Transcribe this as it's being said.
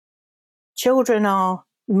Children are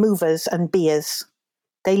movers and beers.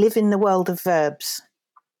 They live in the world of verbs.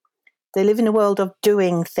 They live in a world of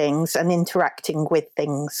doing things and interacting with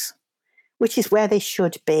things, which is where they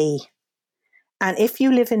should be. And if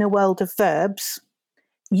you live in a world of verbs,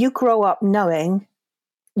 you grow up knowing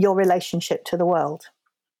your relationship to the world.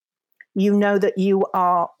 You know that you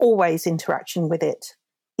are always interaction with it.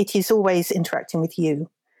 It is always interacting with you.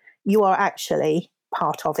 You are actually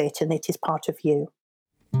part of it, and it is part of you.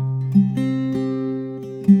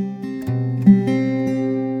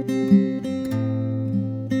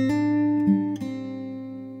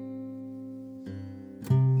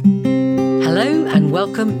 Hello and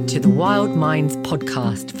welcome to the Wild Minds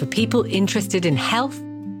podcast for people interested in health,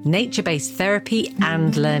 nature-based therapy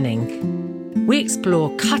and learning. We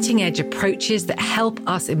explore cutting-edge approaches that help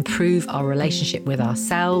us improve our relationship with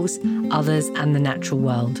ourselves, others and the natural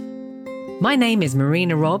world. My name is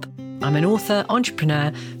Marina Robb. I'm an author,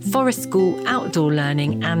 entrepreneur, forest school, outdoor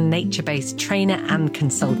learning and nature-based trainer and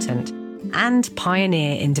consultant, and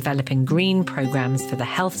pioneer in developing green programmes for the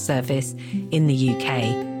health service in the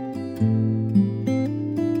UK.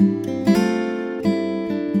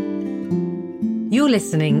 You're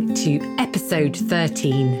listening to episode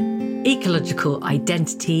 13, Ecological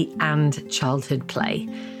Identity and Childhood Play.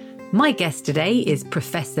 My guest today is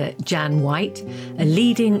Professor Jan White, a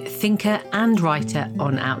leading thinker and writer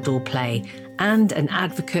on outdoor play and an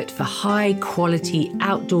advocate for high-quality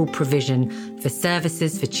outdoor provision for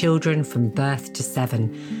services for children from birth to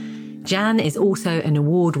 7. Jan is also an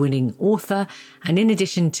award-winning author and, in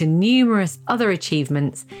addition to numerous other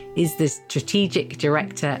achievements, is the Strategic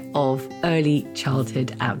Director of Early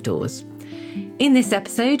Childhood Outdoors. In this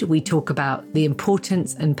episode, we talk about the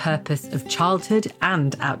importance and purpose of childhood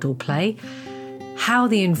and outdoor play, how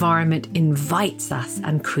the environment invites us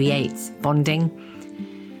and creates bonding.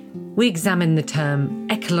 We examine the term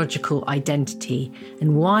ecological identity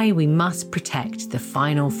and why we must protect the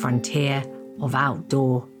final frontier of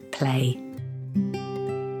outdoor play.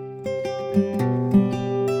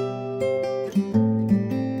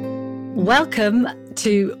 Welcome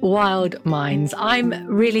to Wild Minds. I'm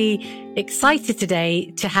really excited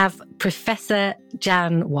today to have Professor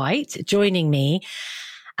Jan White joining me.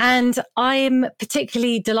 And I'm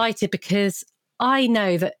particularly delighted because I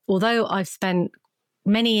know that although I've spent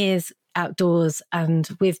many years outdoors and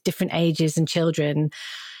with different ages and children,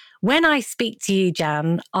 when I speak to you,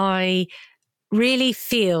 Jan, I really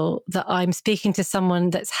feel that I'm speaking to someone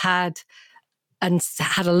that's had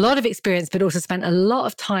a lot of experience, but also spent a lot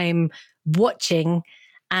of time watching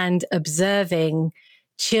and observing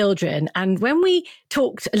children. And when we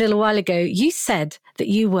talked a little while ago, you said that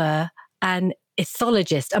you were an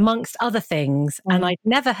ethologist, amongst other things, and I'd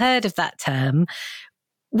never heard of that term.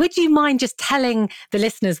 Would you mind just telling the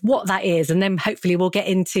listeners what that is? And then hopefully we'll get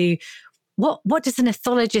into what does an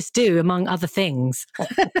ethologist do, among other things?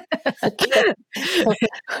 Okay.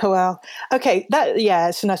 Well, okay.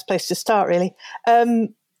 It's a nice place to start, really.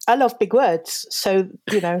 I love big words. So,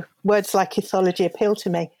 words like ethology appeal to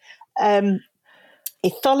me.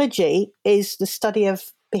 Ethology is the study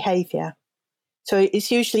of behaviour. So it's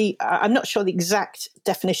usually, I'm not sure the exact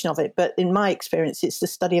definition of it, but in my experience, it's the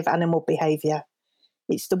study of animal behaviour.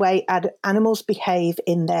 It's the way animals behave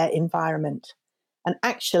in their environment. And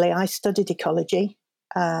actually, I studied ecology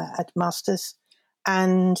at Masters,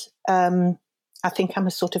 and I think I'm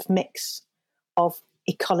a sort of mix of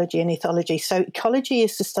ecology and ethology. So ecology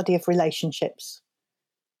is the study of relationships.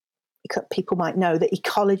 People might know that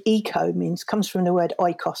eco comes from the word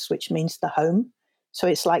oikos, which means the home. So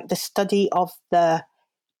it's like the study of the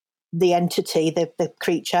entity, the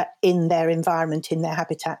creature in their environment, in their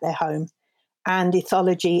habitat, their home. And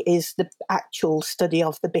ethology is the actual study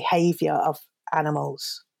of the behaviour of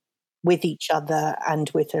animals with each other and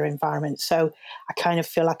with their environment. So I kind of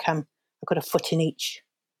feel like I've got a foot in each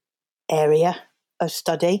area of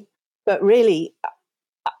study. But really,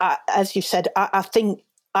 as you said, I think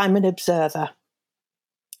I'm an observer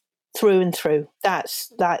through and through.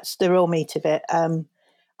 That's the real meat of it. I'm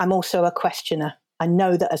also a questioner. I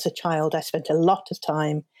know that as a child, I spent a lot of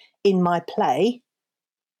time in my play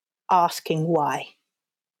asking why,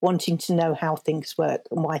 wanting to know how things work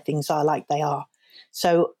and why things are like they are.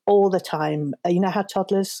 So all the time, you know how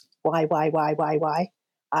toddlers, why?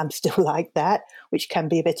 I'm still like that, which can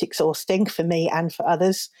be a bit exhausting for me and for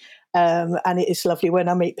others. And it is lovely when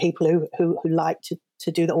I meet people who like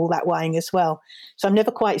to do all that whying as well. So I'm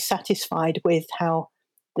never quite satisfied with how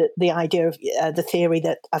the idea of the theory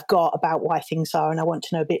that I've got about why things are, and I want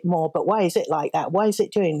to know a bit more, but why is it like that? Why is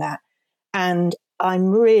it doing that? And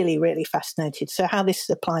I'm really, really fascinated. So how this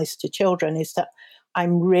applies to children is that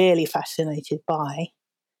I'm really fascinated by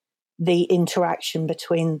the interaction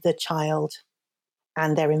between the child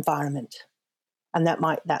and their environment. And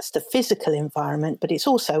that's the physical environment, but it's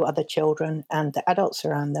also other children and the adults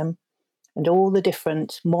around them and all the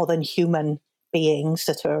different more than human beings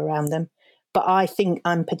that are around them. But I think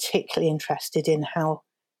I'm particularly interested in how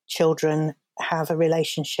children have a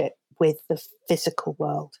relationship with the physical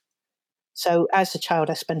world. So as a child,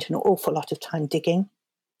 I spent an awful lot of time digging,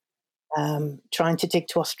 trying to dig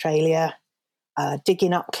to Australia,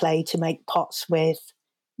 digging up clay to make pots with,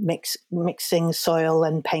 mixing soil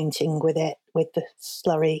and painting with it, with the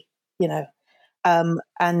slurry,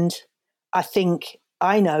 and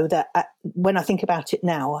I know that when I think about it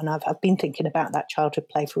now, and I've been thinking about that childhood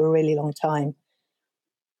play for a really long time,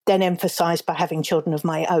 then emphasised by having children of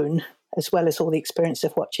my own, as well as all the experience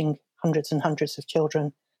of watching hundreds and hundreds of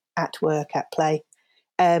children at work, at play,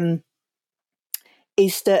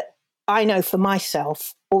 is that I know for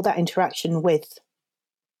myself, all that interaction with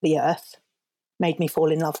the earth made me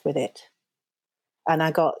fall in love with it. And I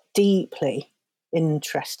got deeply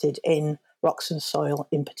interested in rocks and soil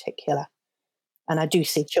in particular. And I do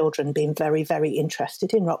see children being very, very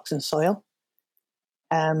interested in rocks and soil.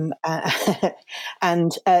 So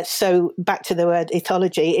back to the word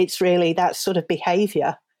ecology, it's really that sort of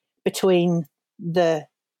behaviour between the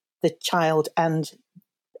child and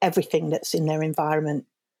everything that's in their environment,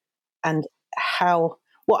 and how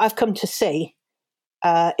what I've come to see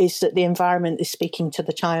is that the environment is speaking to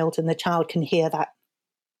the child, and the child can hear that,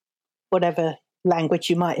 whatever language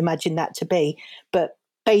you might imagine that to be. But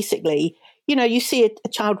basically, you see a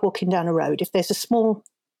child walking down a road. If there's a small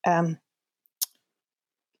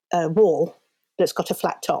wall that's got a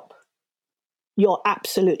flat top, you're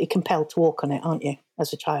absolutely compelled to walk on it, aren't you,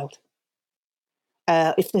 as a child?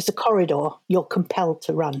 If there's a corridor, you're compelled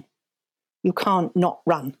to run. You can't not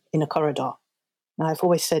run in a corridor. And I've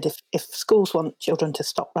always said if schools want children to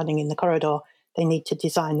stop running in the corridor, they need to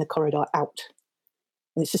design the corridor out.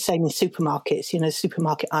 And it's the same in supermarkets,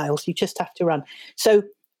 supermarket aisles, you just have to run. So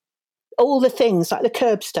all the things like the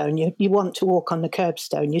curbstone, you want to walk on the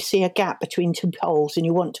curbstone. You see a gap between two poles and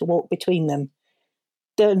you want to walk between them.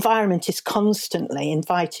 The environment is constantly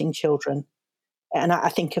inviting children. And I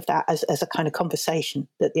think of that as a kind of conversation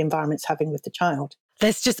that the environment's having with the child.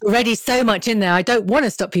 There's just already so much in there. I don't want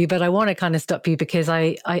to stop you, but I want to kind of stop you because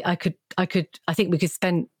I think we could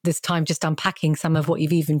spend this time just unpacking some of what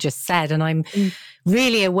you've even just said. And I'm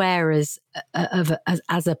really aware as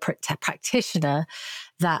a practitioner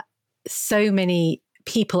that so many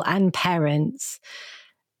people and parents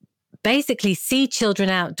basically see children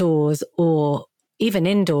outdoors or even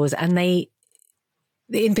indoors, and they,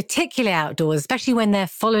 in particular outdoors, especially when they're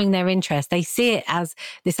following their interest, they see it as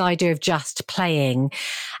this idea of just playing.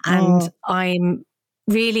 And I'm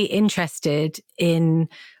really interested in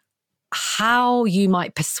how you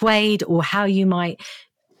might persuade or how you might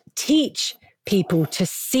teach people to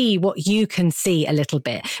see what you can see a little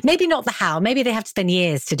bit. Maybe not the how, maybe they have to spend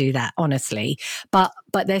years to do that, honestly. But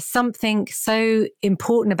there's something so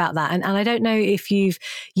important about that. And I don't know if you've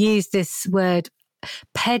used this word,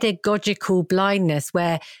 pedagogical blindness,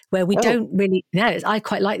 where we don't really know. I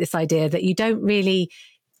quite like this idea that you don't really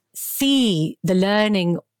see the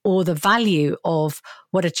learning or the value of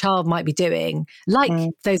what a child might be doing, like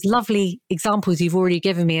those lovely examples you've already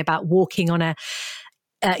given me about walking on a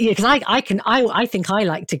because I think I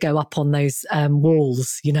like to go up on those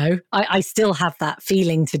walls. I still have that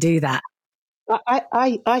feeling to do that.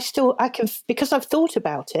 I can, because I've thought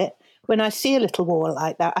about it. When I see a little wall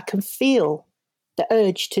like that, I can feel the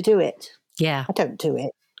urge to do it. Yeah. I don't do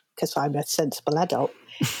it because I'm a sensible adult,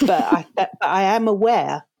 but I am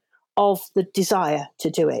aware of the desire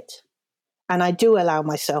to do it. And I do allow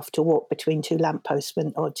myself to walk between two lampposts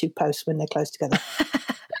or two posts when they're close together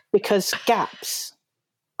because gaps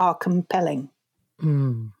are compelling.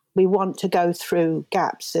 We want to go through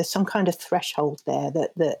gaps. There's some kind of threshold there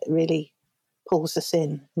that really pulls us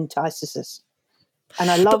in, entices us. And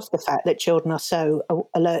I love the fact that children are so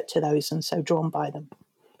alert to those and so drawn by them.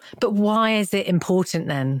 But why is it important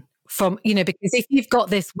then? Because if you've got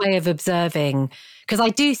this way of observing, because I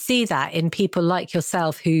do see that in people like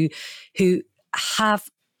yourself who have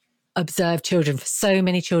observed so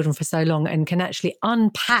many children for so long and can actually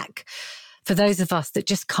unpack, for those of us that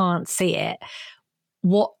just can't see it,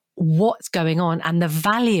 what's going on and the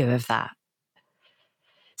value of that.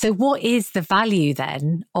 So what is the value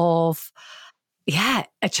then of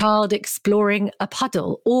a child exploring a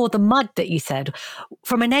puddle or the mud that you said?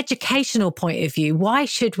 From an educational point of view, why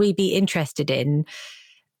should we be interested in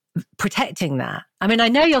protecting that? I mean, I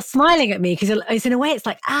know you're smiling at me because it's, in a way, it's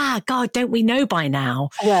like, God, don't we know by now?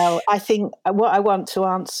 Well, I think what I want to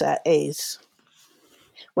answer is,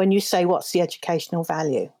 when you say what's the educational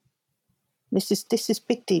value. This is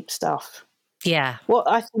big, deep stuff. Yeah. What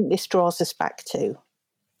I think this draws us back to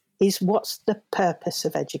is what's the purpose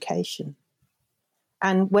of education?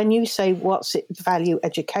 And when you say what's its value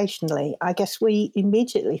educationally, I guess we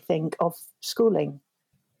immediately think of schooling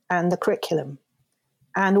and the curriculum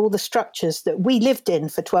and all the structures that we lived in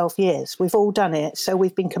for 12 years. We've all done it. So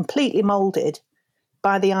we've been completely molded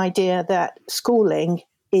by the idea that schooling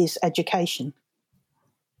is education.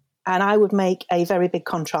 And I would make a very big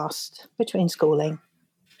contrast between schooling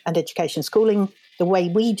and education. Schooling, the way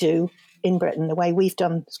we do in Britain, the way we've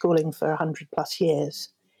done schooling for 100 plus years,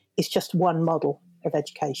 is just one model of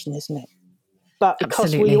education, isn't it? But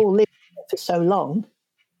because we all live for so long,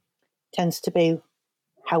 tends to be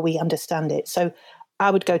how we understand it. So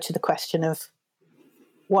I would go to the question of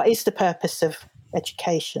what is the purpose of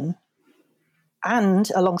education?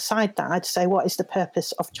 And alongside that, I'd say, what is the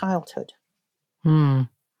purpose of childhood?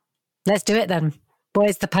 Let's do it then. What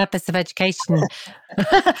is the purpose of education?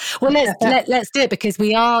 Well, let's do it, because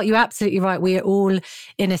you're absolutely right. We are all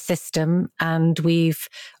in a system, and we've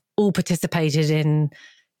all participated in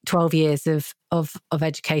 12 years of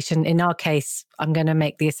education. In our case, I'm going to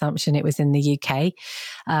make the assumption it was in the UK.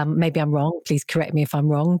 Maybe I'm wrong. Please correct me if I'm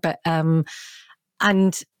wrong. But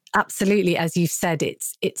and absolutely, as you've said,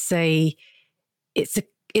 it's a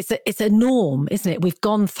norm, isn't it? We've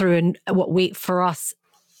gone through for us.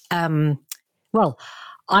 Well,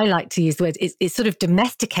 I like to use the word, it sort of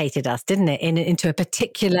domesticated us, didn't it, into a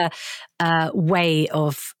particular way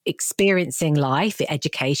of experiencing life,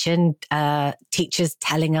 education, teachers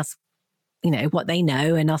telling us, what they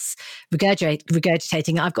know, and us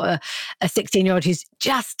regurgitating. I've got a 16-year-old who's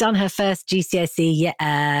just done her first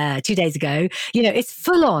GCSE 2 days ago. It's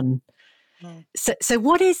full on. So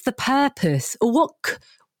what is the purpose, or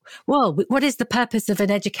what is the purpose of an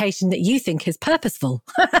education that you think is purposeful?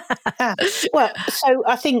 Well, so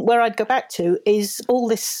I think where I'd go back to is all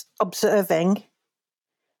this observing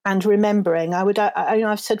and remembering.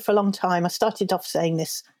 I've said for a long time, I started off saying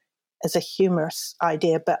this as a humorous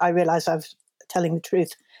idea, but I realize I'm telling the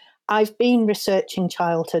truth. I've been researching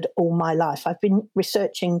childhood all my life. I've been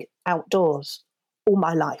researching outdoors all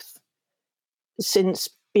my life, since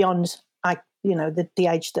beyond the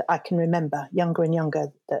age that I can remember, younger and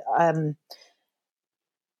younger.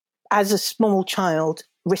 As a small child,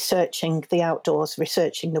 researching the outdoors,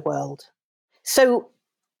 researching the world. So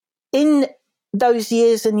in those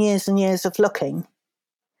years and years and years of looking,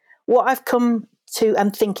 what I've come to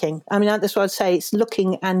and thinking, that's what I'd say, it's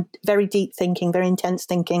looking and very deep thinking, very intense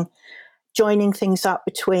thinking, joining things up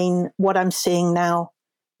between what I'm seeing now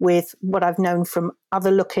with what I've known from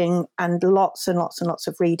other looking and lots and lots and lots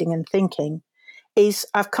of reading and thinking, is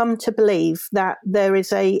I've come to believe that there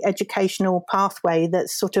is a educational pathway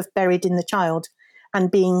that's sort of buried in the child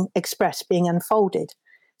and being expressed, being unfolded.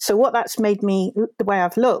 So what that's made me, the way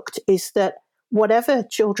I've looked, is that whatever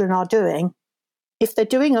children are doing, if they're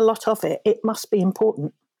doing a lot of it, it must be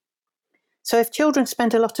important. So if children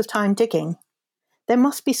spend a lot of time digging, there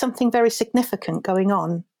must be something very significant going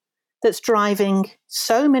on that's driving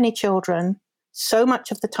so many children so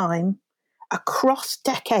much of the time across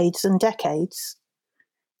decades and decades,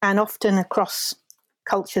 and often across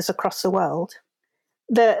cultures across the world,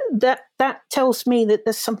 that tells me that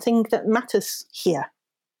there's something that matters here.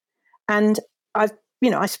 And I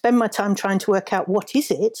spend my time trying to work out, what is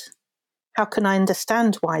it? How can I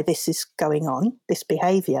understand why this is going on, this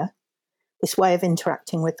behavior, this way of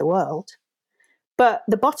interacting with the world? But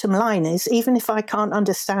the bottom line is, even if I can't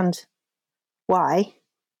understand why,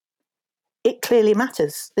 it clearly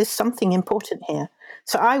matters. There's something important here.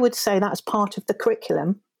 So I would say that's part of the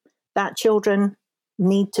curriculum that children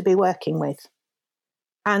need to be working with.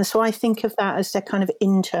 And so I think of that as their kind of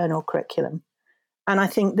internal curriculum. And I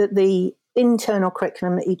think that the internal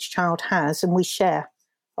curriculum that each child has, and we share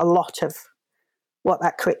a lot of what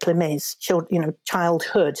that curriculum is.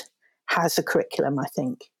 Childhood has a curriculum, I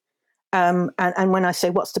think. And when I say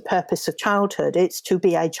what's the purpose of childhood, it's to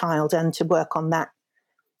be a child and to work on that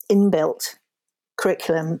inbuilt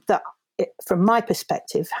curriculum that, from my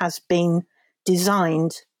perspective, has been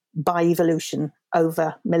designed by evolution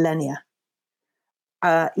over millennia.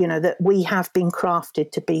 That we have been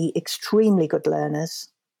crafted to be extremely good learners.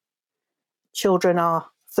 Children are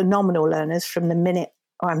phenomenal learners from the minute,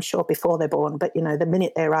 I'm sure before they're born, but the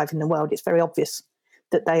minute they arrive in the world, it's very obvious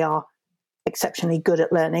that they are exceptionally good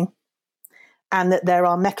at learning, and that there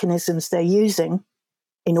are mechanisms they're using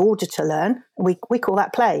in order to learn. We call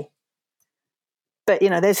that play. But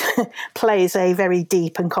there's play is a very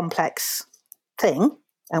deep and complex thing,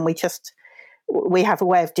 and we have a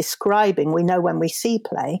way of describing. We know when we see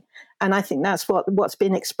play, And I think that's what's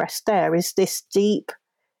been expressed there, is this deep,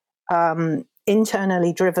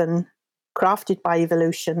 internally driven, crafted by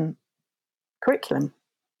evolution curriculum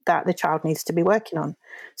that the child needs to be working on.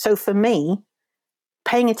 So for me,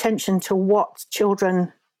 paying attention to what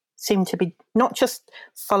children seem to be, not just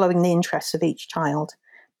following the interests of each child,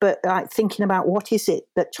 but like thinking about what is it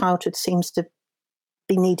that childhood seems to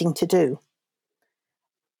be needing to do.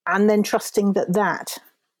 And then trusting that that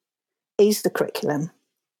is the curriculum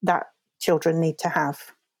that children need to have.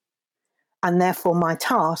 And therefore my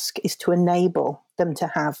task is to enable them to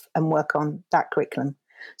have and work on that curriculum.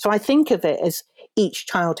 So I think of it as each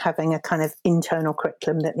child having a kind of internal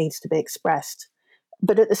curriculum that needs to be expressed.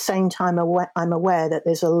 But at the same time, I'm aware that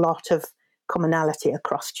there's a lot of commonality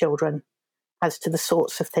across children as to the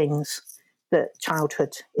sorts of things that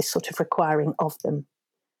childhood is sort of requiring of them.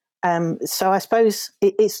 So I suppose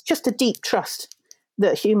it's just a deep trust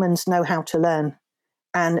that humans know how to learn,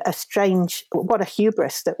 and what a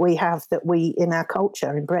hubris that we have, that we in our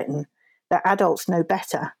culture in Britain, that adults know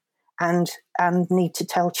better and need to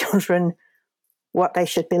tell children what they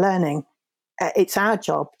should be learning. It's our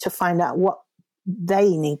job to find out what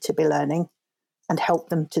they need to be learning and help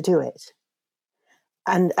them to do it.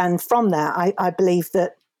 And from there, I believe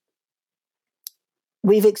that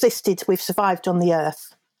we've survived on the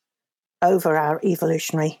earth over our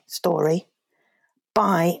evolutionary story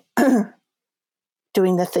by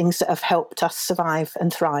doing the things that have helped us survive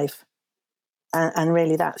and thrive. And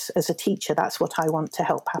really, that's, as a teacher, that's what I want to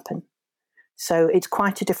help happen. So it's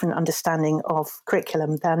quite a different understanding of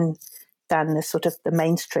curriculum than the sort of the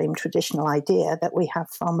mainstream traditional idea that we have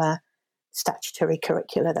from a statutory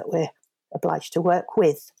curricula that we're obliged to work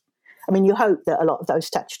with. I mean, you hope that a lot of those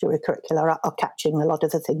statutory curricula are catching a lot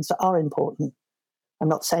of the things that are important. I'm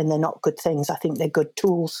not saying they're not good things. I think they're good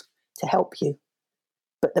tools to help you.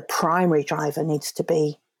 But the primary driver needs to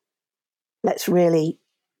be, let's really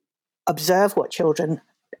observe what children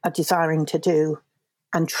are desiring to do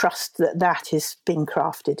and trust that that is being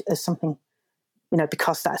crafted as something,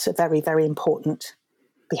 because that's a very, very important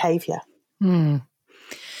behaviour. Mm.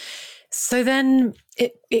 So then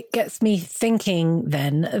it gets me thinking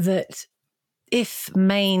then that if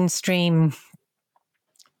mainstream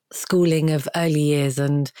schooling of early years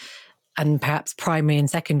and perhaps primary and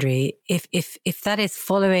secondary, if that is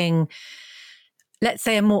following, let's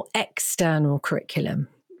say, a more external curriculum,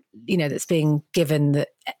 that's being given that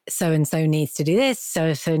so-and-so needs to do this,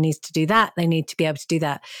 so-and-so needs to do that, they need to be able to do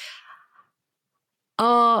that.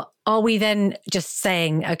 Are we then just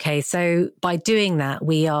saying, okay, so by doing that,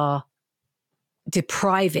 we are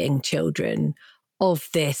depriving children of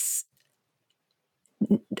this,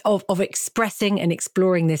 of expressing and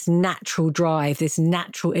exploring this natural drive, this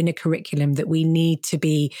natural inner curriculum that we need to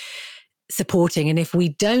be supporting? And if we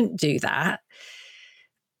don't do that,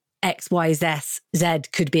 X, Y, Z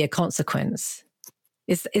could be a consequence.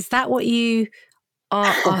 Is that what you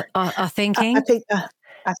are thinking?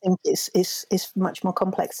 I think it's much more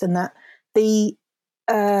complex than that.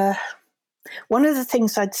 One of the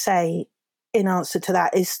things I'd say in answer to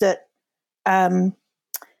that is that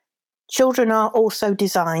children are also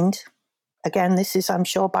designed, again, this is, I'm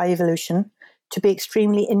sure, by evolution, to be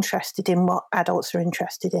extremely interested in what adults are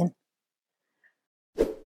interested in.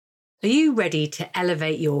 Are you ready to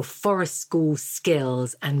elevate your forest school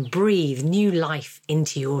skills and breathe new life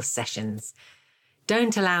into your sessions?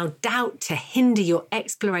 Don't allow doubt to hinder your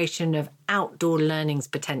exploration of outdoor learning's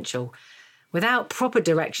potential. Without proper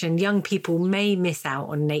direction, young people may miss out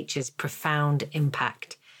on nature's profound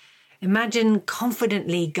impact. Imagine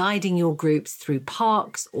confidently guiding your groups through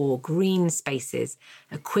parks or green spaces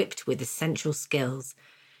equipped with essential skills.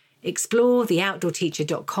 Explore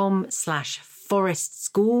theoutdoorteacher.com/forest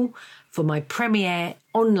school for my premier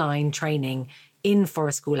online training in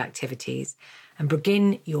forest school activities and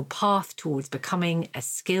begin your path towards becoming a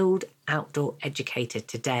skilled outdoor educator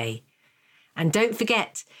today. And don't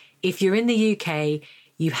forget, if you're in the UK,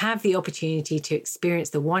 you have the opportunity to experience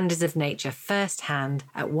the wonders of nature firsthand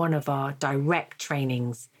at one of our direct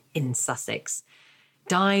trainings in Sussex.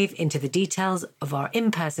 Dive into the details of our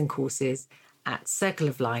in-person courses at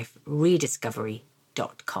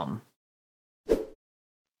circleofliferediscovery.com.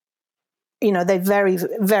 They very,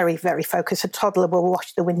 very, very focus. A toddler will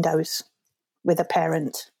wash the windows with a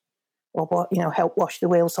parent, or help wash the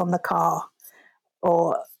wheels on the car,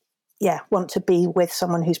 or want to be with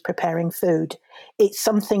someone who's preparing food. It's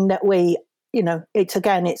something that we,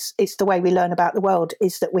 it's the way we learn about the world,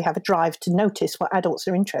 is that we have a drive to notice what adults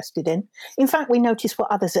are interested in. In fact, we notice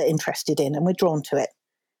what others are interested in and we're drawn to it.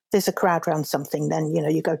 There's a crowd around something, then,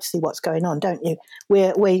 you go to see what's going on, don't you?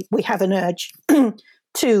 We have an urge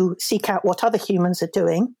to seek out what other humans are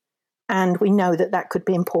doing And we know that that could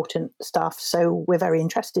be important stuff. So we're very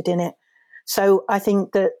interested in it. So I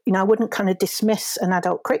think that, I wouldn't kind of dismiss an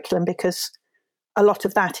adult curriculum, because a lot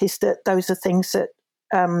of that is that those are things that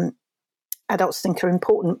adults think are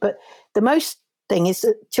important. But the most thing is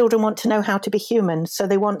that children want to know how to be human. So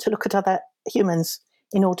they want to look at other humans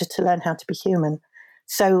in order to learn how to be human.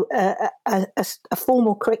 So a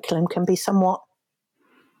formal curriculum can be somewhat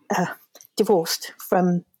divorced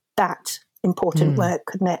from that important work,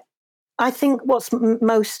 couldn't it? I think what's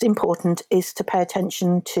most important is to pay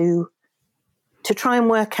attention to try and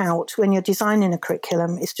work out, when you're designing a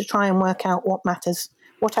curriculum, is to try and work out what matters,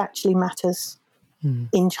 what actually matters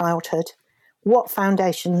in childhood, what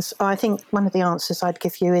foundations. I think one of the answers I'd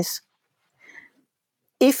give you is,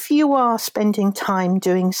 if you are spending time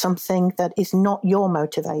doing something that is not your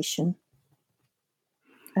motivation,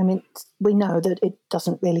 I mean, we know that it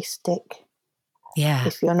doesn't really stick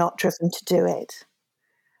if you're not driven to do it.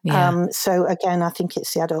 Yeah. So again, I think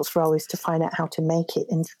it's the adult's role is to find out how to make it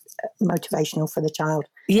motivational for the child.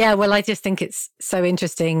 Yeah, well, I just think it's so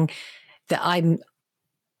interesting that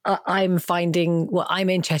I'm finding what I'm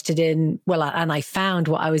interested in. Well, and I found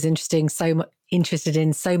what I was interested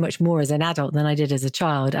in so much more as an adult than I did as a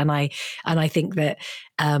child. And I think that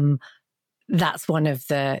that's one of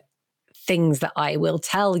the things that I will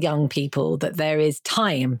tell young people, that there is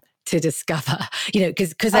time to discover,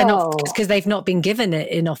 because they've not been given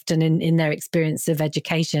it often in their experience of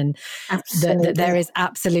education. Absolutely. That there is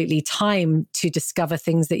absolutely time to discover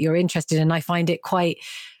things that you're interested in. I find it quite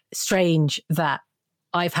strange that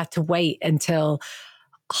I've had to wait until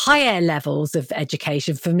higher levels of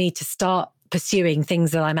education for me to start pursuing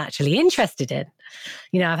things that I'm actually interested in.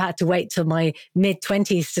 I've had to wait till my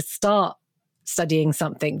mid-20s to start studying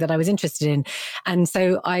something that I was interested in. And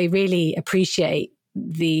so I really appreciate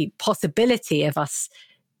the possibility of us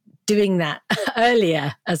doing that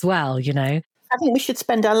earlier as well, I think we should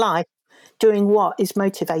spend our life doing what is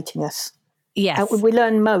motivating us. Yes. We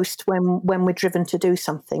learn most when we're driven to do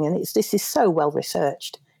something, and this is so well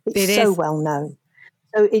researched. It's so well known.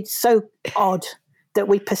 So it's so odd that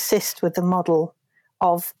we persist with the model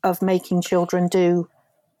of making children do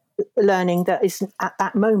learning that is at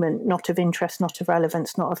that moment not of interest, not of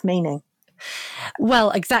relevance, not of meaning. Well,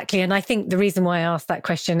 exactly. And I think the reason why I asked that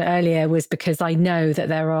question earlier was because I know that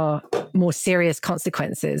there are more serious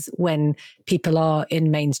consequences when people are in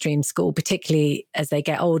mainstream school, particularly as they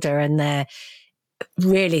get older and they're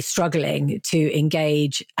really struggling to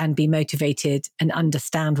engage and be motivated and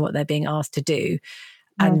understand what they're being asked to do.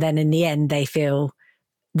 And then in the end, they feel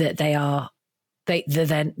that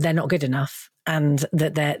they're not good enough, and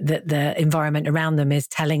that the environment around them is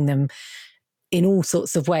telling them in all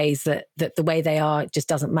sorts of ways that the way they are just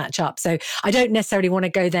doesn't match up. So I don't necessarily want to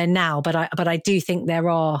go there now, but I do think there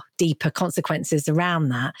are deeper consequences around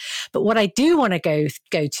that. But what I do want to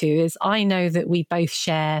go to is, I know that we both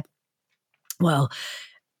share, well,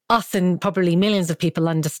 us and probably millions of people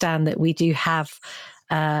understand that we do have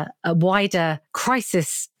a wider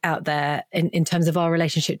crisis out there in terms of our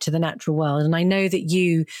relationship to the natural world. And I know that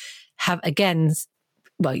you have, again,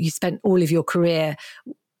 well, you spent all of your career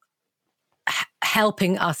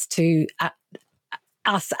helping us and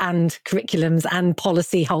curriculums and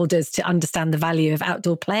policy holders to understand the value of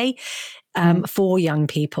outdoor play for young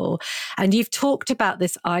people. And you've talked about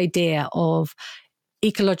this idea of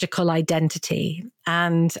ecological identity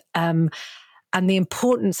and the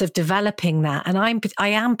importance of developing that. And I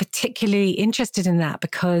am particularly interested in that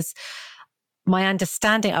because my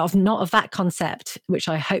understanding of not of that concept, which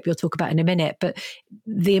I hope you'll talk about in a minute, but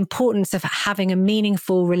the importance of having a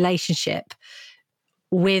meaningful relationship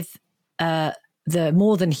with the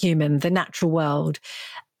more than human, the natural world.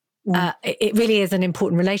 It really is an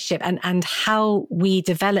important relationship, and how we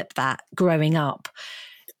develop that growing up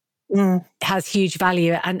has huge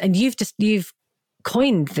value. And you've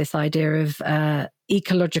coined this idea of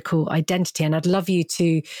ecological identity, and I'd love you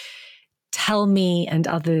to tell me and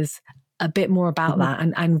others a bit more about that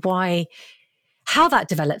and how that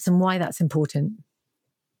develops and why that's important.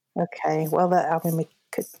 Okay, well, we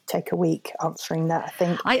could take a week answering that, I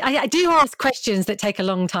think. I do ask questions that take a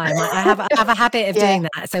long time. I have a habit of doing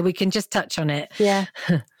that, so we can just touch on it. Yeah.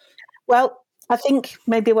 Well, I think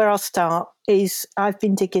maybe where I'll start is I've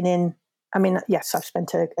been digging in. I mean, yes, I've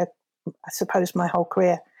spent I suppose my whole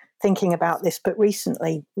career thinking about this, but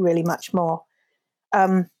recently really much more.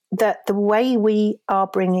 That the way we are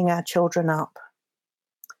bringing our children up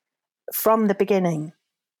from the beginning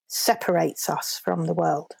separates us from the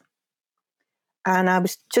world. And I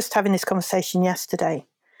was just having this conversation yesterday.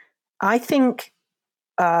 I think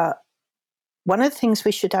one of the things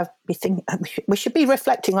we should we should be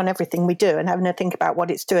reflecting on everything we do and having to think about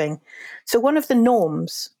what it's doing. So one of the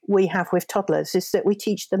norms we have with toddlers is that we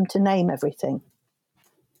teach them to name everything,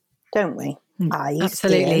 don't we? Eyes,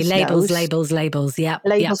 absolutely. ears, Labels, nose, labels. Yeah.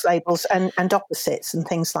 labels, and opposites and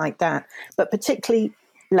things like that. But particularly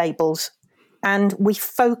labels. And we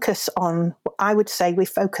focus on, I would say, we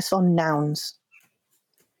focus on nouns.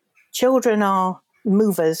 Children are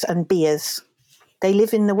movers and beers. They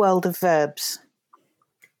live in the world of verbs.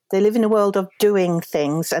 They live in a world of doing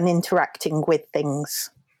things and interacting with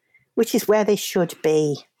things, which is where they should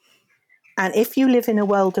be. And if you live in a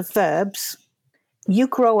world of verbs, you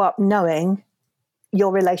grow up knowing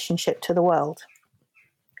your relationship to the world.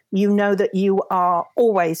 You know that you are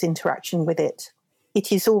always interacting with it.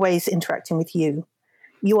 It is always interacting with you.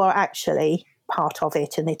 You are actually part of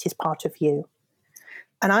it, and it is part of you.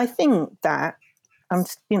 And I think that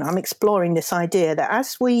I'm exploring this idea that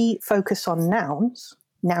as we focus on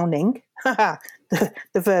nouning, the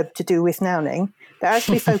verb to do with nouning, that as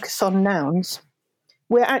we focus on nouns,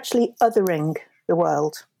 we're actually othering the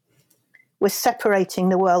world. We're separating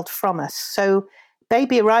the world from us. So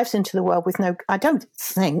baby arrives into the world with I don't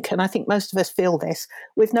think, and I think most of us feel this,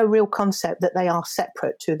 with no real concept that they are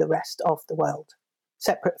separate to the rest of the world,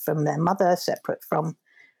 separate from their mother, separate from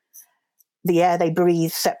the air they breathe,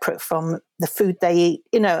 separate from the food they eat.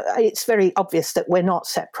 It's very obvious that we're not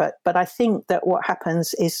separate. But I think that what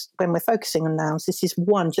happens is when we're focusing on nouns, this is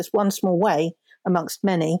just one small way amongst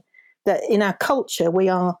many, that in our culture, we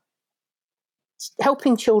are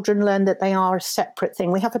helping children learn that they are a separate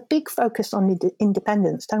thing. We have a big focus on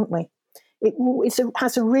independence, don't we? It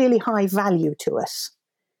has a really high value to us.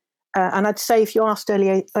 And I'd say if you asked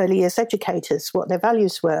early years educators what their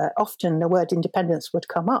values were, often the word independence would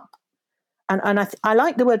come up. And I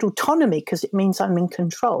like the word autonomy because it means I'm in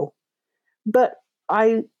control. But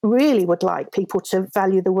I really would like people to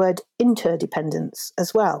value the word interdependence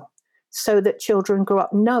as well, so that children grow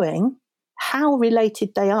up knowing how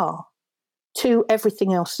related they are to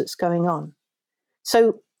everything else that's going on.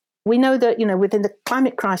 So we know that, within the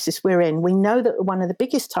climate crisis we're in, we know that one of the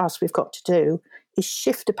biggest tasks we've got to do is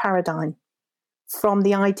shift a paradigm from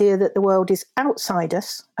the idea that the world is outside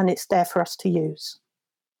us and it's there for us to use.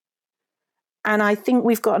 And I think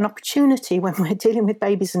we've got an opportunity when we're dealing with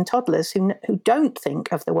babies and toddlers who don't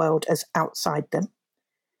think of the world as outside them,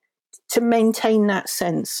 to maintain that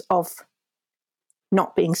sense of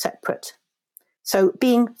not being separate. So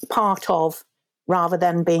being part of rather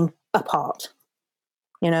than being apart.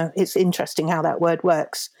 It's interesting how that word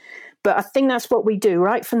works. But I think that's what we do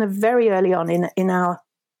right from the very early on in our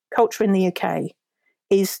culture in the UK,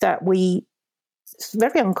 is that we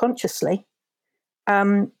very unconsciously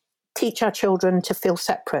teach our children to feel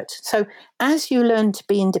separate. So as you learn to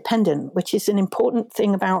be independent, which is an important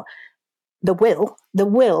thing about the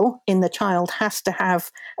will in the child has to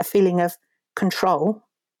have a feeling of control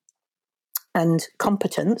and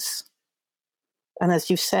competence. And as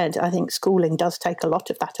you said, I think schooling does take a lot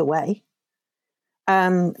of that away.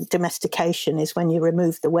 Domestication is when you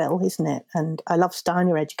remove the will, isn't it? And I love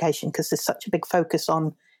Steiner education because there's such a big focus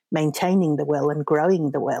on maintaining the will and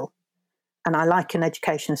growing the will. And I like an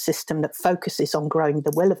education system that focuses on growing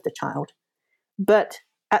the will of the child. But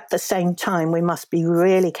at the same time, we must be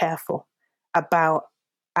really careful about,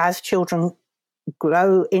 as children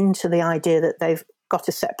grow into the idea that they've got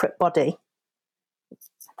a separate body,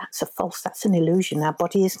 that's an illusion. Our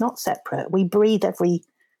body is not separate. We breathe every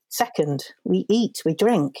second. We eat, we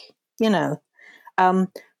drink,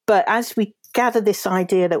 But as we gather this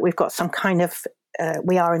idea that we've got some kind of,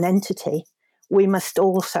 we are an entity, we must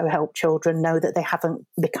also help children know that they haven't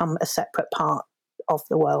become a separate part of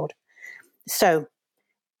the world. So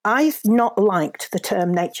I've not liked the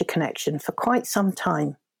term nature connection for quite some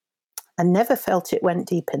time and never felt it went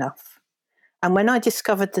deep enough. And when I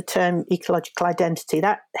discovered the term ecological identity,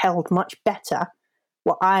 that held much better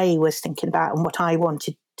what I was thinking about and what I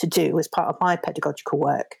wanted to do as part of my pedagogical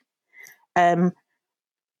work. And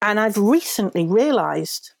I've recently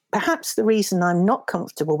realised perhaps the reason I'm not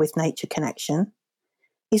comfortable with nature connection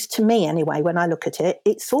is, to me anyway, when I look at it,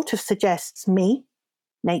 it sort of suggests me,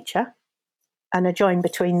 nature, and a join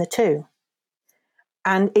between the two.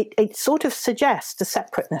 And it sort of suggests a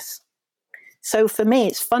separateness. So for me,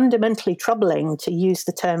 it's fundamentally troubling to use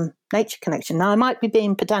the term nature connection. Now, I might be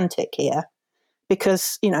being pedantic here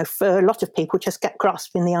because, for a lot of people, just get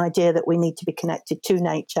grasping the idea that we need to be connected to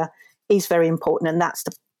nature is very important, and that's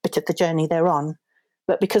the bit of the journey they're on.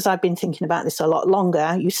 But because I've been thinking about this a lot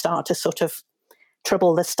longer, you start to sort of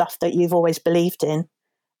trouble the stuff that you've always believed in.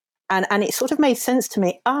 And it sort of made sense to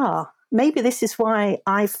me, maybe this is why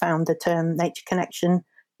I found the term nature connection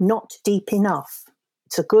not deep enough.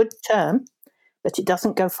 It's a good term, but it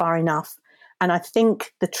doesn't go far enough. And I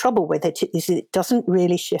think the trouble with it is it doesn't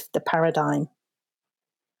really shift the paradigm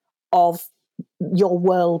of your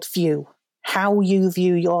worldview, how you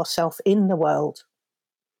view yourself in the world,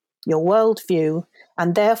 your worldview,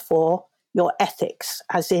 and therefore your ethics,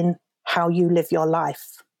 as in how you live your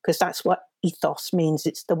life, because that's what ethos means.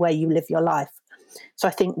 It's the way you live your life. So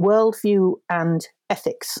I think worldview and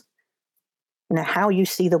ethics, how you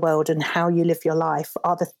see the world and how you live your life,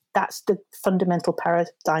 that's the fundamental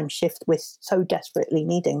paradigm shift we're so desperately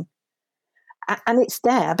needing. And it's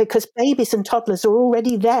there because babies and toddlers are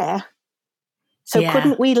already there. So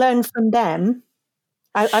couldn't we learn from them?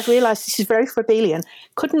 I've realized this is very Froebelian.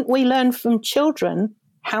 Couldn't we learn from children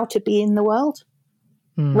how to be in the world?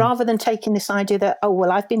 Rather than taking this idea that, oh,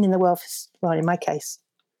 well, I've been in the world for, well, in my case,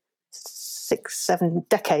 6-7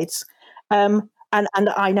 decades, and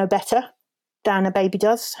I know better than a baby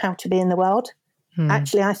does how to be in the world.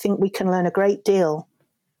 Actually, I think we can learn a great deal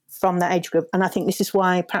from that age group. And I think this is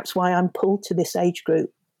perhaps why I'm pulled to this age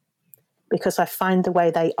group, because I find the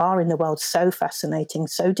way they are in the world so fascinating,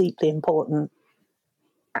 so deeply important,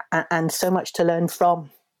 and so much to learn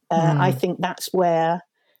from. I think that's where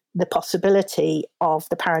the possibility of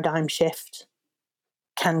the paradigm shift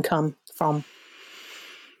can come from.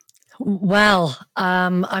 Well,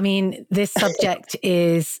 I mean, this subject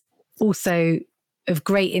is also of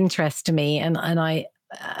great interest to me, and I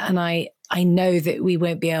know that we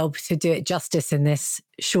won't be able to do it justice in this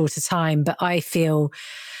shorter time, but I feel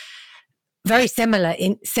very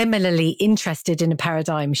similarly interested in a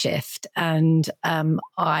paradigm shift, and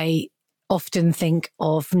I often think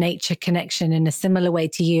of nature connection in a similar way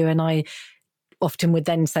to you, and I often would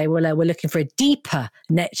then say, well, we're looking for a deeper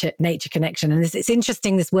nature connection. And it's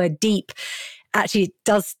interesting, this word deep actually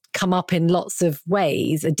does come up in lots of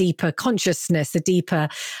ways, a deeper consciousness, a deeper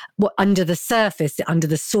under the surface, under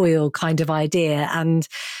the soil kind of idea. And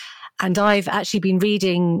I've actually been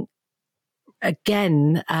reading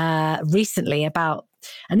again recently about,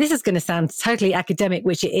 and this is going to sound totally academic,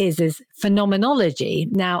 which it is phenomenology.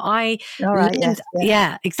 Now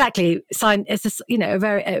exactly. It's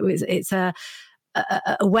a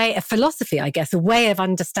way, a philosophy, I guess, a way of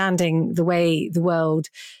understanding the way the world,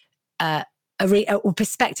 a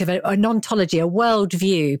perspective, an ontology, a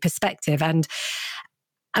worldview perspective. And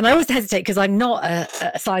I always hesitate because I'm not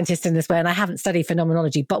a scientist in this way and I haven't studied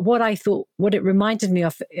phenomenology. But what it reminded me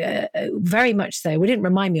of, very much so, what it didn't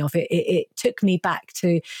remind me of, it took me back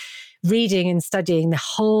to reading and studying the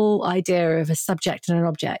whole idea of a subject and an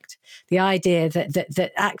object. The idea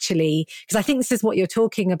that actually, because I think this is what you're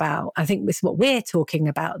talking about. I think this is what we're talking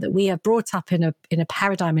about, that we are brought up in a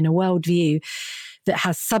paradigm, in a worldview that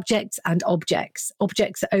has subjects and objects.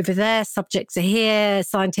 Objects are over there, subjects are here.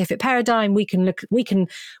 Scientific paradigm, we can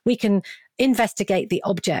investigate the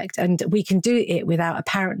object, and we can do it without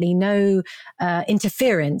apparently no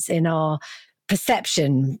interference in our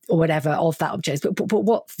perception or whatever of that object. But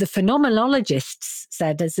what the phenomenologists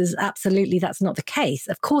said is absolutely that's not the case.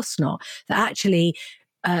 Of course not. That actually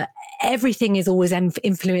everything is always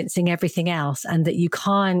influencing everything else, and that you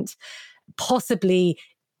can't possibly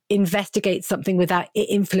investigate something without it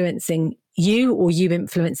influencing you or you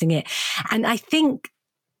influencing it. And I think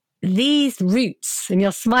these roots, and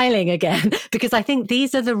you're smiling again, because I think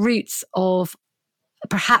these are the roots of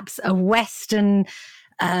perhaps a Western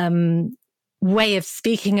way of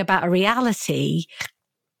speaking about a reality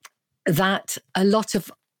that a lot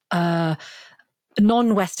of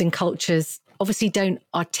non-Western cultures obviously don't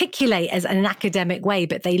articulate as an academic way,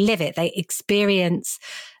 but they live it. They experience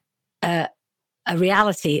a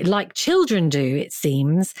reality like children do, it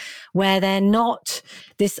seems, where they're not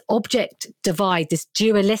this object divide, this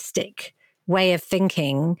dualistic way of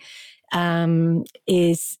thinking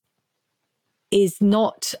is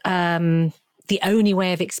not the only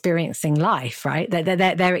way of experiencing life, right?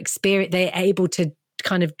 They're able to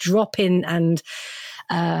kind of drop in and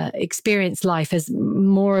experience life as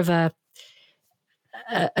more of a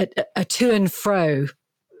to and fro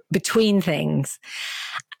between things.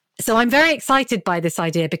 So I'm very excited by this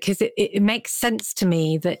idea because it makes sense to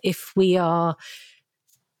me that if we are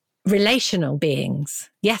relational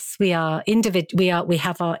beings, yes, we are we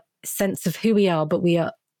have our sense of who we are, but we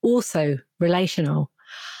are also relational.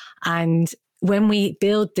 And when we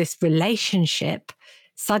build this relationship,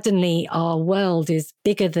 suddenly our world is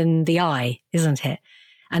bigger than the I, isn't it?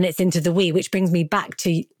 And it's into the we, which brings me back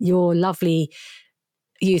to your lovely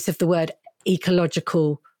use of the word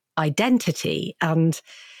ecological identity. And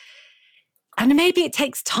maybe it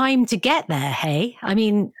takes time to get there, hey? I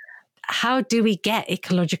mean, how do we get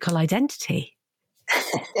ecological identity?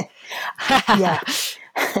 Yeah.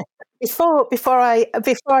 Before I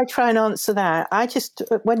try and answer that, I just,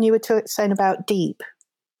 when you were saying about deep,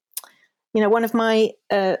 one of my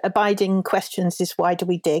abiding questions is, why do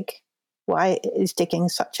we dig? Why is digging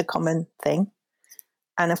such a common thing?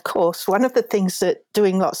 And of course, one of the things that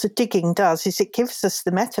doing lots of digging does is it gives us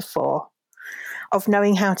the metaphor of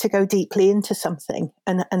knowing how to go deeply into something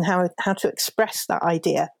and how to express that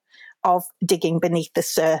idea of digging beneath the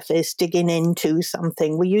surface, digging into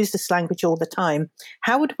something. We use this language all the time.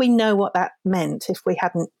 How would we know what that meant if we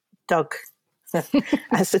hadn't dug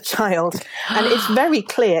as a child? And it's very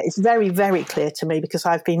clear. It's very, very clear to me, because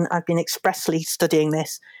I've been expressly studying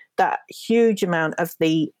this, that huge amount of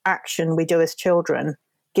the action we do as children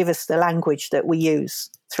give us the language that we use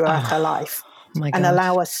throughout our life. And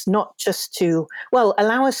allow us not just to,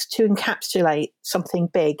 allow us to encapsulate something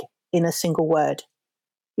big in a single word.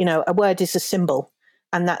 A word is a symbol,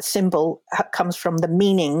 and that symbol comes from the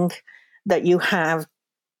meaning that you have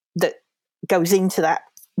that goes into that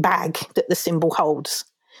bag that the symbol holds.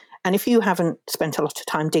 And if you haven't spent a lot of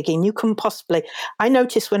time digging, you can possibly, I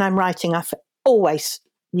notice when I'm writing, I'm always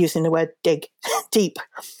using the word dig, deep,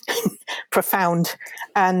 profound.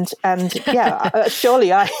 And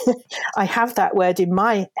surely I have that word in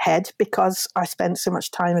my head because I spent so much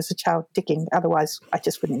time as a child digging. Otherwise, I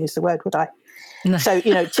just wouldn't use the word, would I? No. So,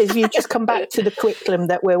 if you just come back to the curriculum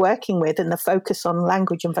that we're working with and the focus on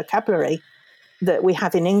language and vocabulary that we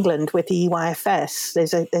have in England with the EYFS,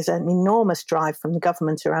 there's an enormous drive from the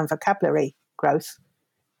government around vocabulary growth.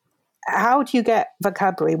 How do you get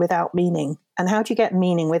vocabulary without meaning? And how do you get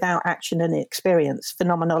meaning without action and experience,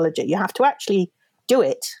 phenomenology? You have to actually do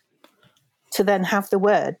it to then have the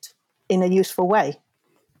word in a useful way.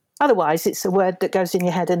 Otherwise, it's a word that goes in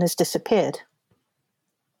your head and has disappeared.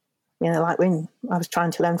 Like when I was trying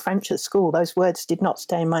to learn French at school, those words did not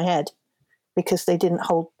stay in my head because they didn't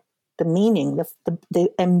hold the meaning, the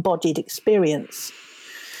embodied experience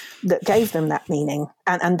that gave them that meaning,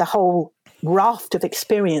 and the whole raft of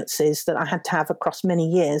experiences that I had to have across many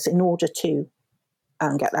years in order to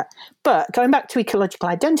get that. But going back to ecological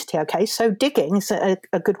identity, okay, so digging is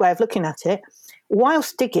a good way of looking at it.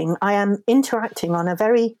 Whilst digging, I am interacting on a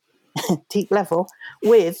very deep level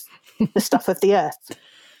with the stuff of the earth.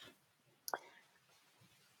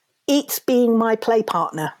 It's being my play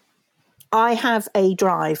partner. I have a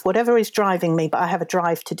drive, whatever is driving me, but I have a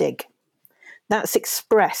drive to dig. That's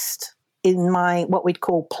expressed in my, what we'd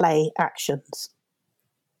call play actions.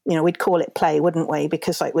 We'd call it play, wouldn't we?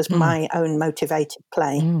 Because it was my own motivated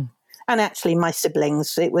play. And actually my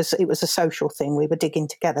siblings, it was a social thing. We were digging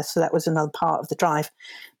together. So that was another part of the drive.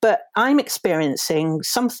 But I'm experiencing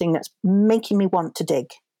something that's making me want to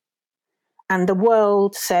dig. And the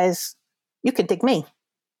world says, you can dig me.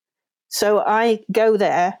 So I go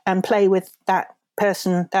there and play with that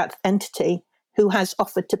person, that entity who has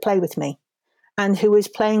offered to play with me and who is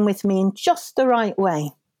playing with me in just the right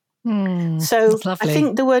way. So I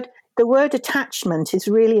think the word attachment is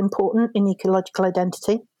really important in ecological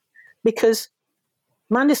identity, because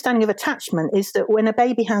my understanding of attachment is that when a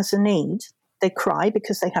baby has a need, they cry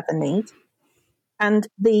because they have a need. And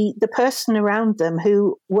the person around them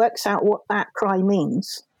who works out what that cry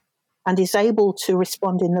means and is able to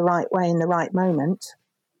respond in the right way in the right moment.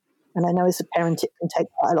 And I know as a parent, it can take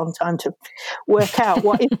quite a long time to work out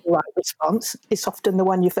what is the right response. It's often the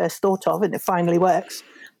one you first thought of and it finally works.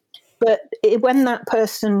 But when that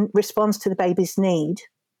person responds to the baby's need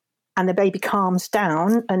and the baby calms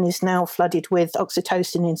down and is now flooded with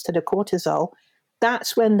oxytocin instead of cortisol,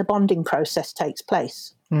 that's when the bonding process takes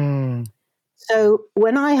place. So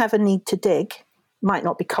when I have a need to dig, might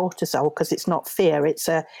not be cortisol because it's not fear, it's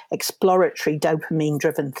a exploratory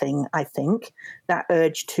dopamine-driven thing, I think, that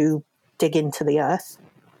urge to dig into the earth.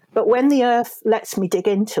 But when the earth lets me dig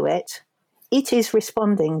into it, it is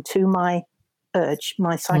responding to my urge,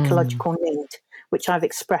 my psychological need, which I've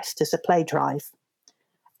expressed as a play drive.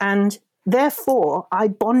 And therefore, I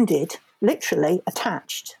bonded, literally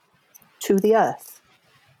attached to the earth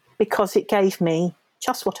because it gave me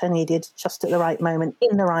just what I needed, just at the right moment,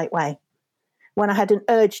 in the right way. When I had an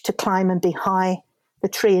urge to climb and be high, the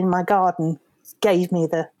tree in my garden gave me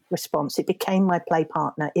the response. It became my play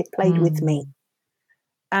partner. It played with me.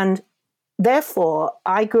 And therefore,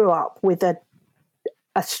 I grew up with a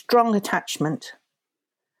strong attachment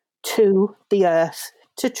to the earth,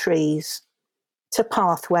 to trees, to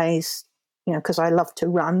pathways, because I love to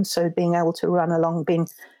run. So being able to run along, being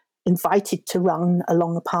invited to run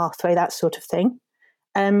along a pathway, that sort of thing.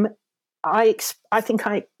 I think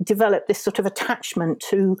I developed this sort of attachment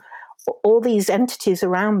to all these entities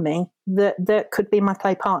around me that could be my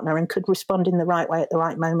play partner and could respond in the right way at the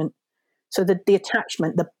right moment. So the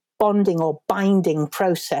attachment, the bonding or binding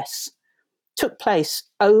process took place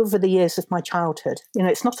over the years of my childhood. You know,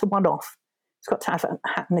 it's not a one-off. It's got to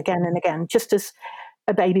happen again and again, just as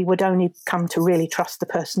a baby would only come to really trust the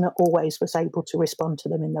person that always was able to respond to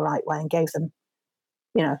them in the right way and gave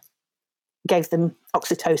them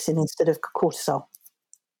oxytocin instead of cortisol.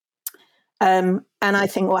 And I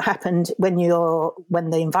think what happened when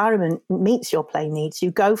the environment meets your play needs,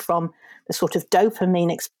 you go from the sort of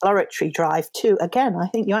dopamine exploratory drive to, again, I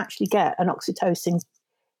think you actually get an oxytocin.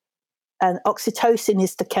 And oxytocin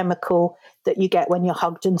is the chemical that you get when you're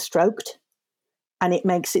hugged and stroked. And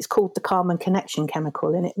it's called the calm and connection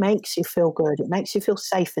chemical, and it makes you feel good. It makes you feel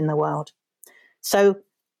safe in the world. So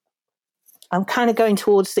I'm kind of going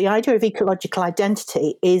towards the idea of ecological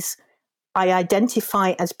identity is I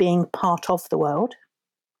identify as being part of the world,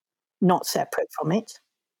 not separate from it.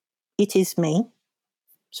 It is me.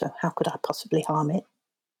 So how could I possibly harm it?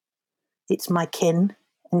 It's my kin.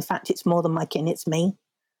 In fact, it's more than my kin. It's me.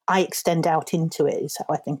 I extend out into it is how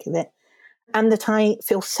I think of it. And that I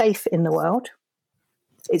feel safe in the world.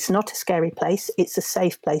 It's not a scary place. It's a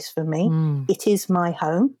safe place for me. It is my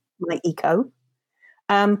home, my eco.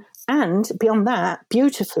 And beyond that,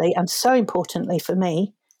 beautifully and so importantly for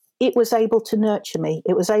me, it was able to nurture me.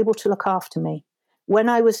 It was able to look after me. When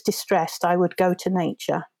I was distressed, I would go to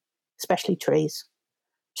nature, especially trees,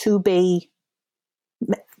 to be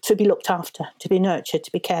looked after, to be nurtured,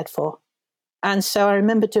 to be cared for. And so I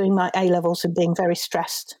remember doing my A-levels and being very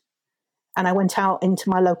stressed. And I went out into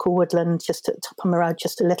my local woodland, just at the top of my road,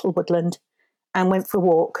 just a little woodland, and went for a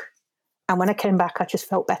walk. And when I came back, I just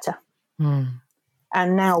felt better.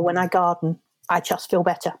 And now when I garden, I just feel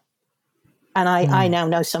better. And I now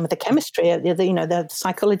know some of the chemistry, the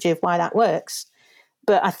psychology of why that works.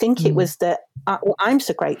 But I think it was that what I'm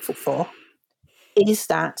so grateful for is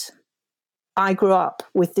that I grew up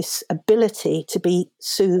with this ability to be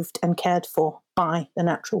soothed and cared for by the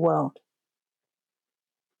natural world,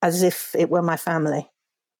 as if it were my family.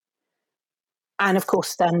 And of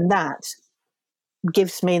course, then that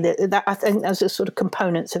gives me that I think those are sort of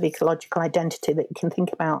components of ecological identity that you can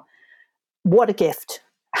think about. What a gift.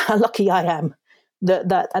 How lucky I am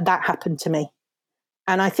that happened to me.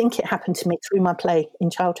 And I think it happened to me through my play in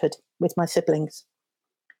childhood with my siblings.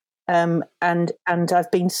 And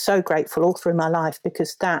I've been so grateful all through my life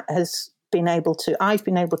because I've been able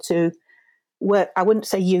to work. I wouldn't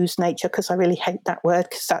say use nature because I really hate that word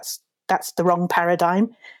because that's the wrong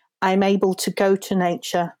paradigm. I'm able to go to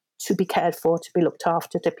nature to be cared for, to be looked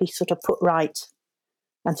after, to be sort of put right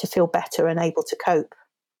and to feel better and able to cope.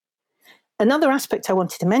 Another aspect I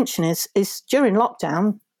wanted to mention is during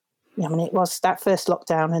lockdown, it was that first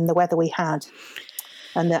lockdown and the weather we had,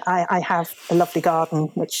 and that I have a lovely garden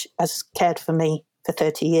which has cared for me for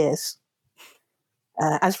 30 years.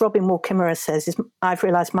 As Robin Wall Kimmerer says, I've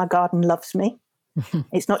realised my garden loves me.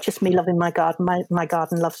 It's not just me loving my garden, my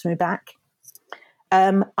garden loves me back.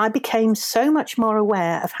 I became so much more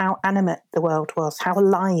aware of how animate the world was, how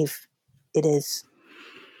alive it is.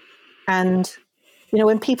 And,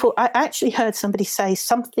 when I actually heard somebody say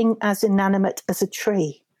something as inanimate as a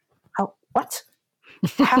tree. What?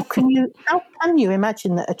 How can you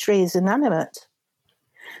imagine that a tree is inanimate?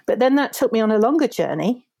 But then that took me on a longer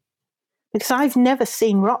journey because I've never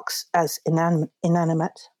seen rocks as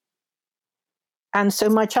inanimate. And so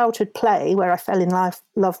my childhood play, where I fell in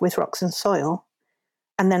love with rocks and soil,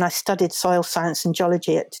 and then I studied soil science and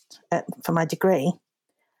geology for my degree,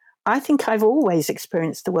 I think I've always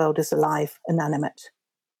experienced the world as alive and animate.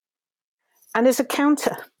 And as a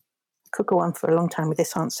counter, I could go on for a long time with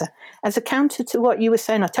this answer, as a counter to what you were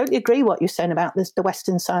saying, I totally agree what you're saying about the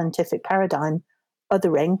Western scientific paradigm,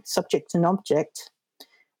 othering, subject and object.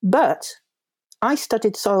 But I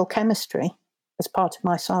studied soil chemistry as part of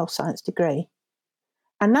my soil science degree.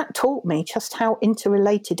 And that taught me just how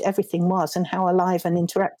interrelated everything was and how alive and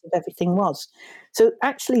interactive everything was. So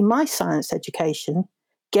actually my science education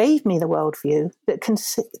gave me the worldview that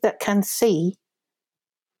can see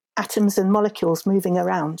atoms and molecules moving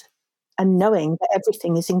around and knowing that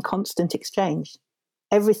everything is in constant exchange.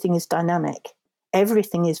 Everything is dynamic.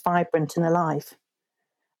 Everything is vibrant and alive.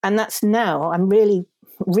 And that's now I'm really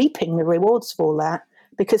reaping the rewards of all that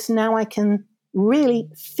because now I can really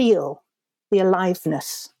feel the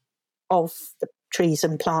aliveness of the trees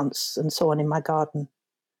and plants and so on in my garden.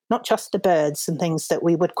 Not just the birds and things that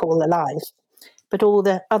we would call alive, but all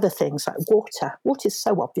the other things like water. Water is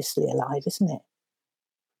so obviously alive, isn't it?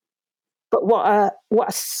 But what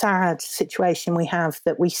a sad situation we have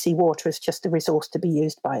that we see water as just a resource to be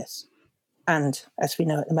used by us. And as we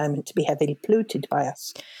know at the moment, to be heavily polluted by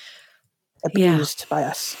us, abused by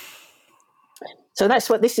us. So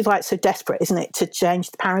this is why it's so desperate, isn't it, to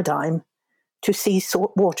change the paradigm, to see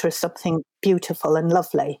water as something beautiful and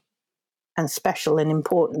lovely and special and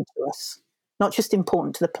important to us. Not just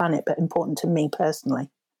important to the planet, but important to me personally.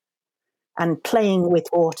 And playing with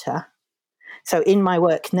water. So in my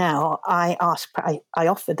work now, I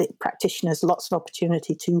offer the practitioners lots of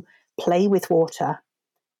opportunity to play with water,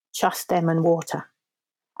 just them and water,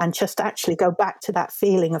 and just actually go back to that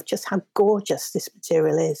feeling of just how gorgeous this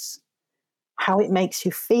material is, how it makes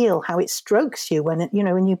you feel, how it strokes you when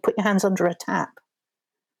when you put your hands under a tap.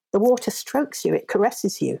 The water strokes you, it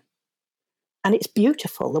caresses you. And it's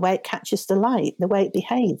beautiful, the way it catches the light, the way it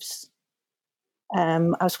behaves.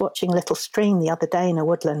 I was watching a little stream the other day in a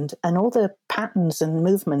woodland, and all the patterns and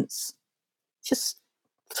movements, just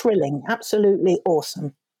thrilling, absolutely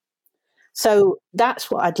awesome. So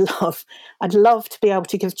that's what I'd love. I'd love to be able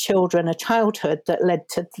to give children a childhood that led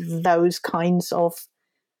to those kinds of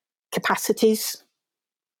capacities.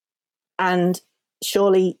 And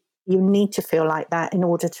surely you need to feel like that in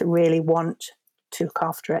order to really want to look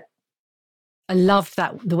after it. I loved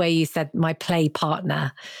that, the way you said my play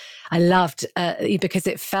partner. I loved because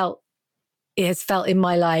it has felt in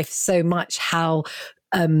my life so much how,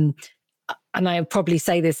 and I'll probably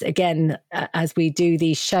say this again as we do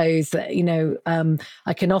these shows, that,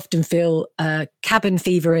 I can often feel cabin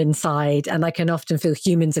fever inside, and I can often feel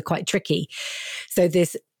humans are quite tricky. So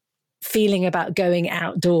this feeling about going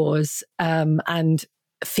outdoors and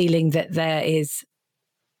feeling that there is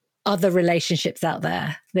other relationships out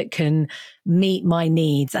there that can meet my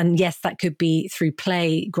needs. And yes, that could be through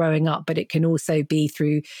play growing up, but it can also be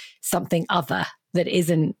through something other that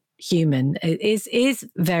isn't human. It is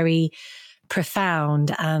very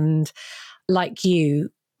profound. And like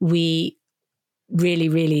you, we really,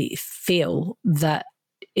 really feel that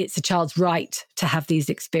it's a child's right to have these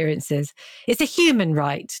experiences. It's a human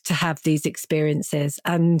right to have these experiences.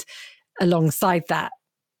 And alongside that,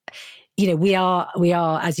 we are,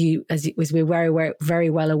 as we're very, very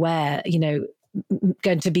well aware,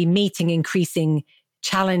 going to be meeting increasing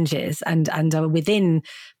challenges and within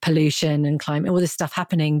pollution and climate, all this stuff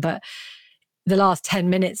happening. But the last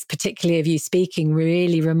 10 minutes, particularly of you speaking,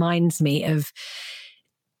 really reminds me of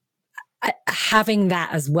having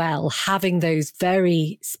that as well, having those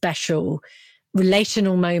very special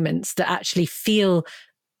relational moments that actually feel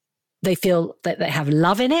that they have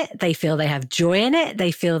love in it. They feel they have joy in it.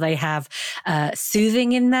 They feel they have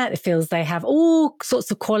soothing in that. It feels they have all sorts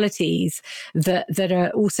of qualities that are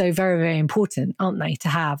also very, very important, aren't they, to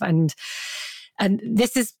have? And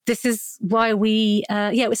this is why we,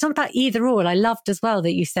 it's not about either or. I loved as well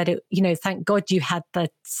that you said it, thank God you had the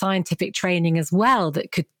scientific training as well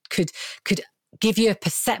that could give you a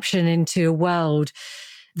perception into a world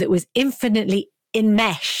that was infinitely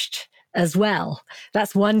enmeshed as well.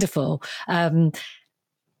 That's wonderful. And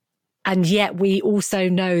yet we also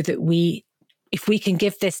know that if we can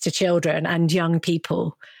give this to children and young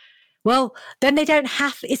people, well, then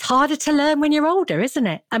it's harder to learn when you're older, isn't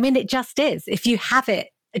it? I mean, it just is. If you have it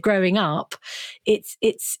growing up, it's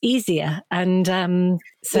easier. And I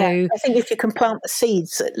think if you can plant the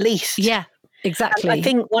seeds at least. Yeah, exactly. And I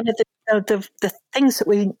think one of the things that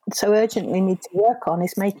we so urgently need to work on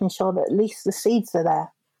is making sure that at least the seeds are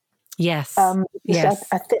there. Yes. Yes.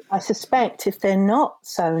 I suspect if they're not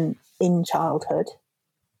sown in childhood,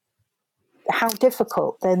 how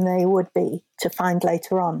difficult then they would be to find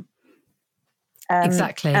later on.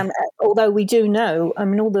 Exactly. And although we do know,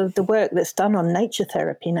 all the work that's done on nature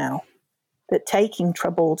therapy now, that taking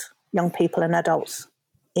troubled young people and adults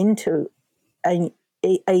into a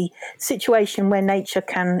situation where nature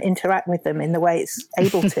can interact with them in the way it's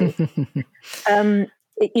able to,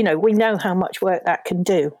 we know how much work that can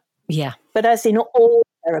do. Yeah. But as in all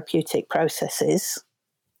therapeutic processes,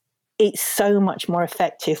 it's so much more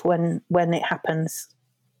effective when it happens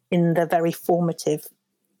in the very formative,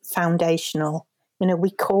 foundational,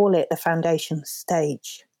 we call it the foundation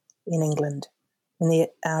stage in England.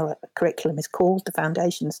 Our curriculum is called the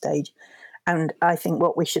foundation stage. And I think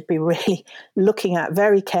what we should be really looking at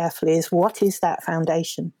very carefully is what is that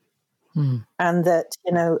foundation? And that,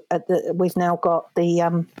 we've now got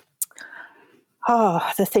the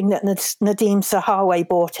thing that Nadeem Zahawi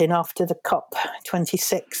brought in after the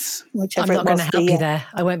COP26, whichever it was. I'm not going to help you there.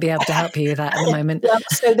 I won't be able to help you with that at the moment.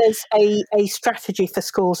 So there's a strategy for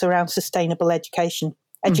schools around sustainable education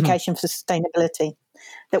for sustainability,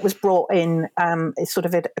 that was brought in as sort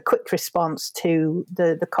of a quick response to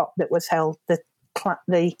the COP that was held, the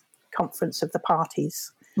Conference of the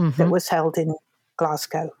Parties that was held in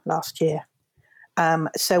Glasgow last year.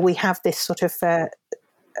 So we have this sort of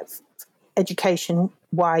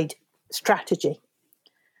education-wide strategy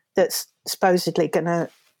that's supposedly going to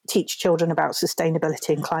teach children about sustainability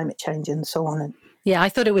and climate change and so on. Yeah, I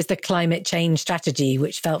thought it was the climate change strategy,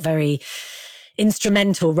 which felt very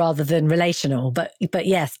instrumental rather than relational. But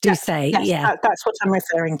yes, say. Yes, Yeah. that's what I'm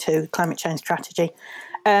referring to, climate change strategy.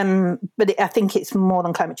 But I think it's more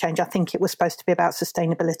than climate change. I think it was supposed to be about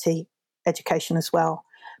sustainability education as well.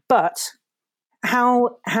 But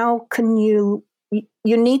how can you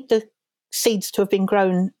need the seeds to have been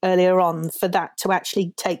grown earlier on for that to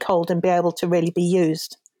actually take hold and be able to really be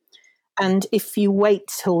used. And if you wait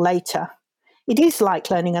till later, it is like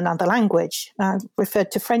learning another language. I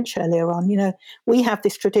referred to French earlier on. We have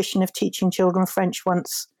this tradition of teaching children French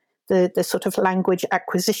once the sort of language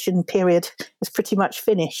acquisition period is pretty much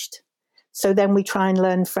finished. So then we try and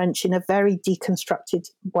learn French in a very deconstructed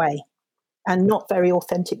way and not very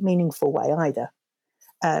authentic, meaningful way either.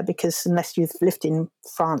 Because unless you've lived in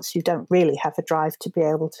France, you don't really have a drive to be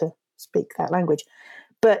able to speak that language.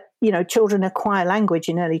 But, children acquire language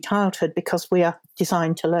in early childhood because we are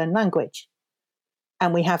designed to learn language.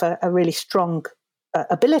 And we have a really strong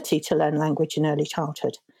ability to learn language in early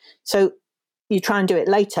childhood. So you try and do it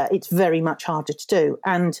later, it's very much harder to do.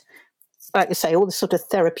 And like I say, all the sort of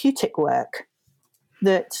therapeutic work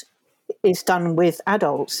that is done with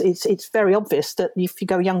adults, it's very obvious that if you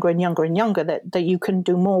go younger and younger and younger, that you can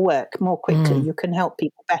do more work more quickly, you can help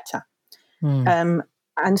people better.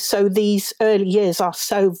 And so these early years are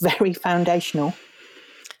so very foundational.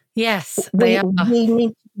 Yes, they are. We need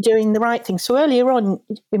to be doing the right thing. So earlier on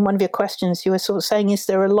in one of your questions, you were sort of saying, is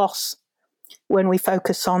there a loss when we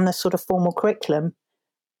focus on the sort of formal curriculum?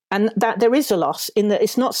 And that there is a loss in that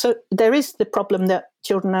it's not so, there is the problem that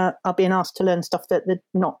children are being asked to learn stuff that they're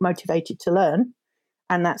not motivated to learn.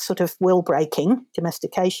 And that sort of will breaking,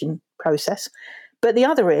 domestication process. But the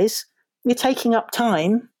other is you're taking up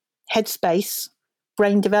time, headspace,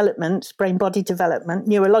 brain development, brain body development,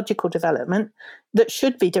 neurological development that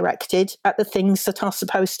should be directed at the things that are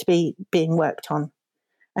supposed to be being worked on.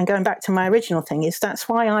 And going back to my original thing is that's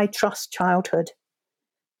why I trust childhood,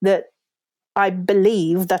 that I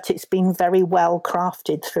believe that it's been very well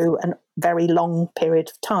crafted through a very long period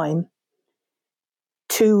of time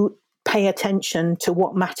to pay attention to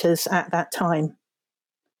what matters at that time.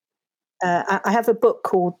 I have a book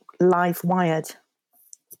called Live Wired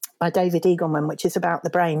by David Eagleman, which is about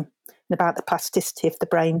the brain and about the plasticity of the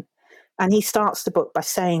brain. And he starts the book by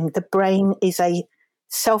saying the brain is a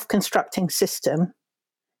self-constructing system.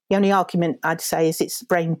 The only argument I'd say is it's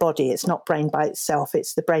brain-body. It's not brain by itself.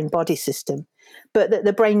 It's the brain-body system. But that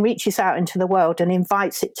the brain reaches out into the world and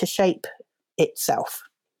invites it to shape itself.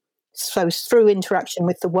 So through interaction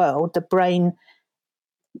with the world, the brain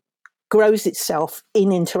grows itself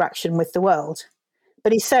in interaction with the world.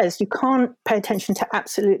 But he says you can't pay attention to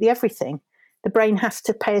absolutely everything. The brain has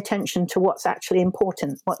to pay attention to what's actually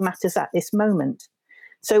important, what matters at this moment.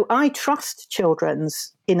 So I trust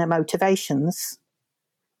children's inner motivations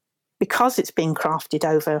because it's been crafted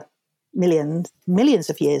over millions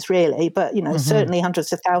of years, really, but, certainly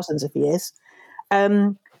hundreds of thousands of years,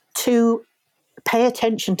 to pay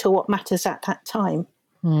attention to what matters at that time.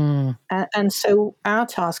 And so our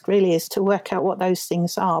task really is to work out what those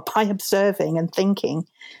things are by observing and thinking,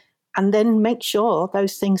 and then make sure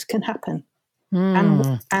those things can happen.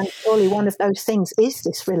 And surely one of those things is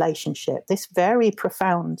this relationship, this very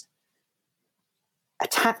profound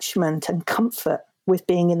attachment and comfort with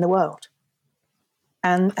being in the world.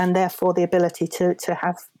 And therefore the ability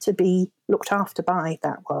to be looked after by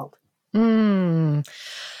that world.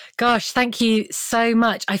 Gosh, thank you so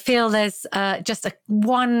much. I feel there's just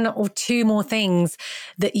one or two more things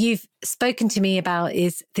that you've spoken to me about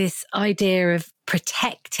is this idea of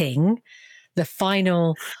protecting the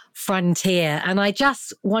final frontier. And I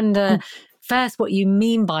just wonder first what you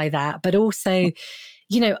mean by that, but also,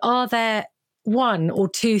 are there one or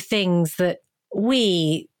two things that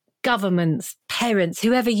we, governments, parents,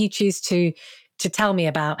 whoever you choose to tell me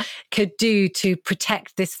about, could do to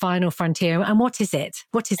protect this final frontier? And what is it?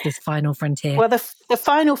 What is this final frontier? Well, the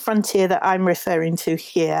final frontier that I'm referring to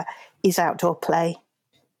here is outdoor play.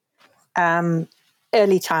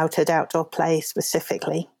 Early childhood outdoor play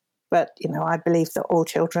specifically. But, I believe that all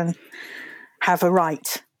children have a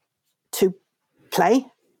right to play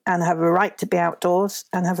and have a right to be outdoors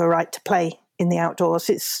and have a right to play in the outdoors.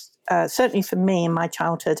 It's certainly for me in my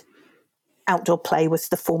childhood, outdoor play was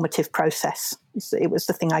the formative process. It was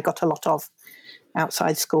the thing I got a lot of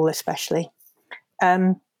outside school, especially.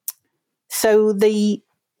 So the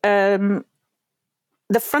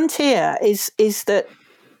frontier is that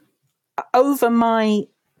over my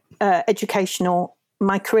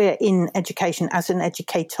my career in education as an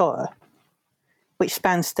educator, which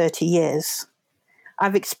spans 30 years,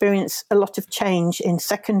 I've experienced a lot of change in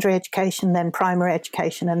secondary education, then primary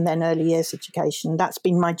education, and then early years education. That's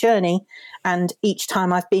been my journey. And each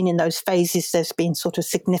time I've been in those phases, there's been sort of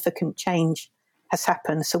significant change has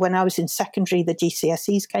happened. So when I was in secondary, the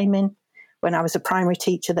GCSEs came in. When I was a primary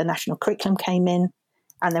teacher, the national curriculum came in.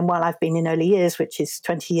 And then while I've been in early years, which is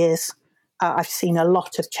 20 years, I've seen a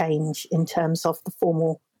lot of change in terms of the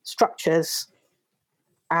formal structures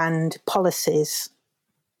and policies,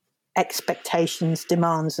 expectations,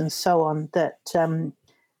 demands, and so on that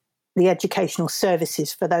the educational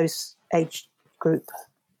services for those age group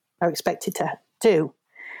are expected to do.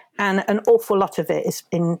 And an awful lot of it is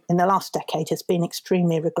in the last decade has been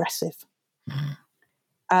extremely regressive.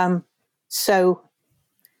 So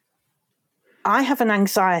I have an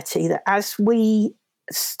anxiety that as we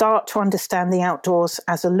start to understand the outdoors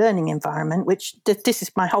as a learning environment, which this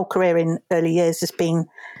is my whole career in early years has been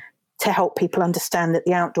to help people understand that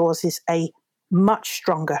the outdoors is a much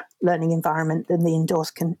stronger learning environment than the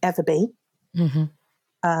indoors can ever be. Mm-hmm.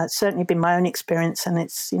 Certainly been my own experience, and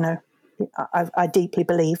it's, I deeply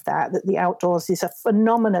believe that the outdoors is a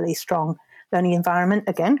phenomenally strong learning environment,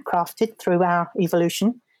 again, crafted through our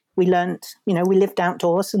evolution. We learned, we lived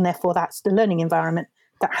outdoors, and therefore that's the learning environment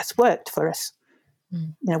that has worked for us.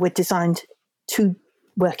 We're designed to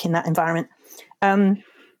work in that environment.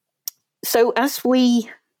 So as we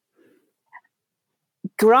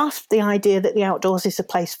grasp the idea that the outdoors is a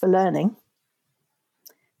place for learning,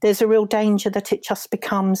 there's a real danger that it just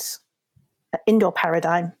becomes an indoor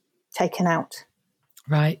paradigm taken out.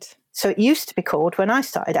 Right. So it used to be called, when I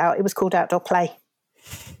started out, it was called outdoor play.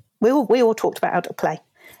 We all talked about outdoor play.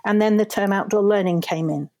 And then the term outdoor learning came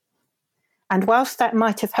in. And whilst that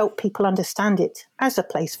might have helped people understand it as a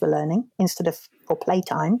place for learning instead of for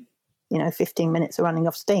playtime, 15 minutes of running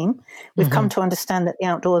off steam, we've come to understand that the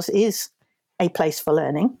outdoors is a place for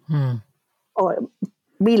learning. Or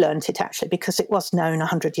we learned it actually because it was known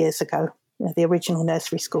 100 years ago. The original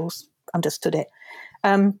nursery schools understood it.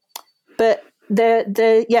 But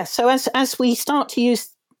so as we start to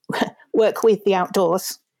work with the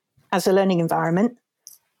outdoors as a learning environment,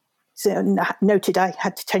 so noted I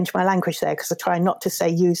had to change my language there because I try not to say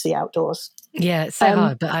use the outdoors. Yeah, it's so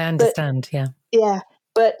hard, but I understand, yeah. Yeah,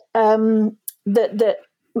 but my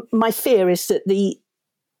fear is that the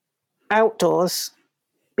outdoors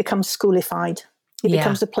becomes schoolified. It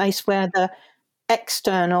becomes a place where the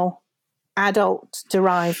external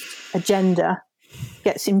adult-derived agenda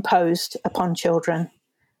gets imposed upon children,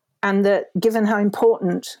 and that given how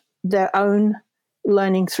important their own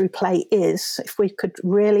learning through play is, if we could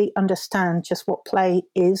really understand just what play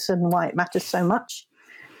is and why it matters so much,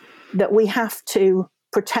 that we have to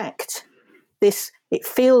protect this. It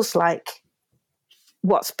feels like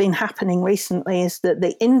what's been happening recently is that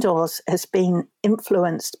the indoors has been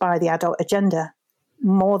influenced by the adult agenda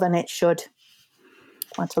more than it should,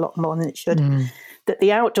 quite a lot more than it should. That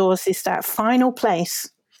the outdoors is that final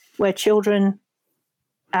place where children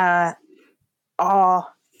are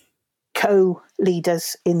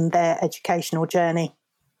co-leaders in their educational journey,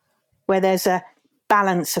 where there's a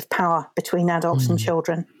balance of power between adults and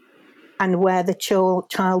children, and where the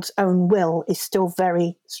child's own will is still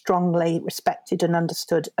very strongly respected and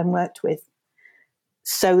understood and worked with.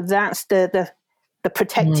 So that's the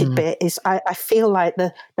protected bit. Is I feel like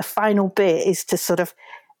the final bit is to sort of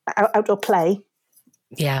outdoor play,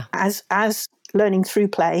 as learning through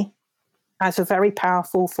play, as a very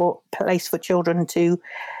powerful place for children to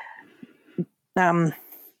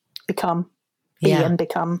become, be and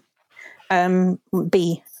become. That's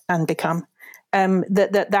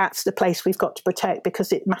the place we've got to protect,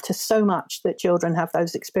 because it matters so much that children have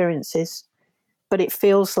those experiences. But it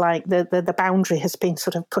feels like the boundary has been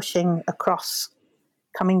sort of pushing across,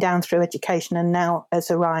 coming down through education, and now has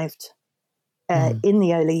arrived in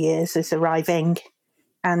the early years, is arriving,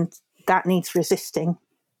 and that needs resisting.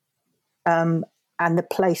 And the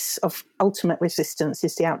place of ultimate resistance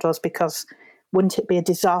is the outdoors, because wouldn't it be a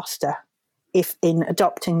disaster if in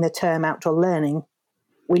adopting the term outdoor learning,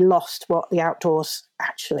 we lost what the outdoors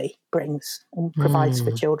actually brings and provides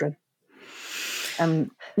for children?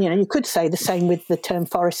 You could say the same with the term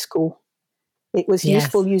forest school. It was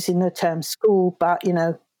useful using the term school, but,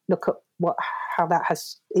 look at how that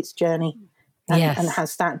has its journey. And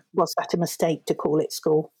was that a mistake to call it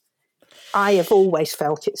school? I have always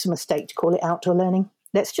felt it's a mistake to call it outdoor learning.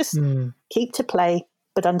 Let's just keep to play,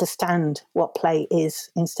 but understand what play is,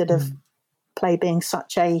 instead of play being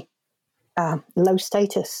such a low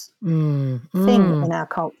status thing in our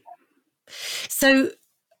culture. So,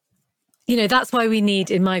 that's why we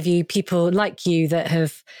need, in my view, people like you that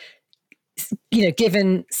have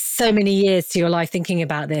given so many years to your life thinking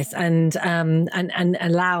about this, and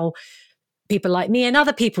allow people like me and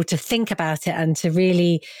other people to think about it and to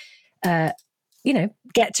really,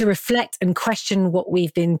 get to reflect and question what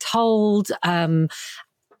we've been told,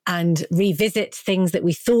 and revisit things that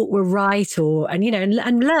we thought were right,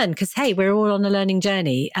 and learn, because, hey, we're all on a learning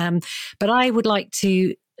journey. But I would like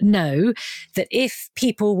to know that if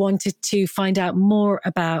people wanted to find out more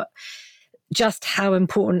about just how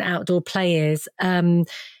important outdoor play is,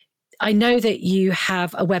 I know that you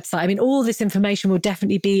have a website. I mean, all this information will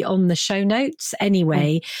definitely be on the show notes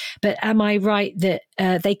anyway, but am I right that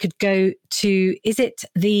they could go to,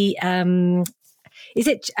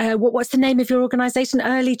 what's the name of your organisation?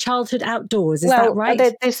 Early Childhood Outdoors, is that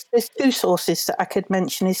right? There's two sources that I could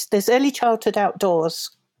mention. There's Early Childhood Outdoors,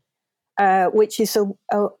 which is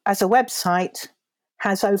as a website,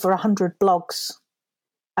 has over 100 blogs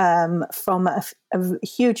from a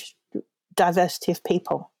huge diversity of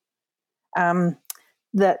people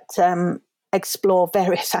that explore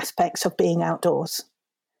various aspects of being outdoors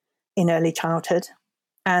in early childhood.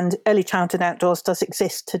 And Early Childhood Outdoors does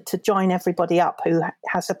exist to join everybody up who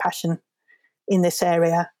has a passion in this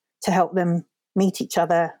area, to help them meet each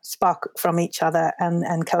other, spark from each other,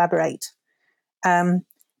 and collaborate.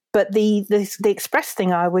 But the express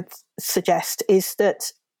thing I would suggest is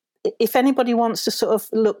that if anybody wants to sort of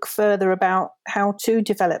look further about how to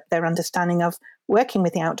develop their understanding of working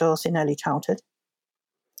with the outdoors in early childhood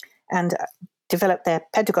and develop their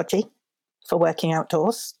pedagogy for working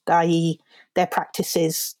outdoors, i.e. their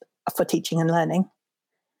practices for teaching and learning,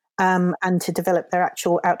 and to develop their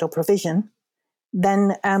actual outdoor provision,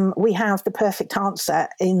 then we have the perfect answer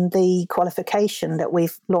in the qualification that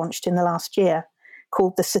we've launched in the last year,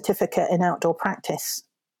 called the Certificate in Outdoor Practice,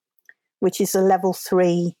 which is a level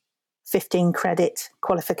 3 15 credit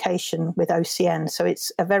qualification with OCN. So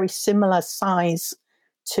it's a very similar size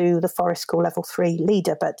to the Forest School level 3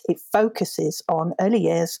 leader, but it focuses on early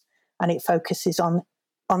years, and it focuses on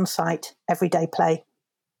on-site everyday play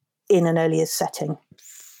in an early years setting.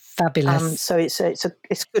 Fabulous. So it's a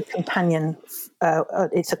good companion.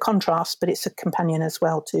 It's a contrast, but it's a companion as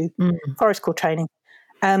well to Forest School training,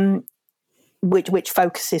 which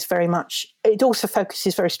focuses very much. It also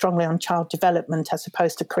focuses very strongly on child development as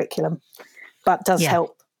opposed to curriculum, but does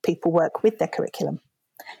help people work with their curriculum.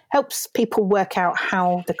 Helps people work out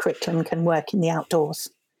how the curriculum can work in the outdoors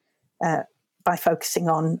by focusing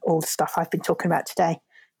on all the stuff I've been talking about today.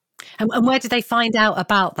 And where do they find out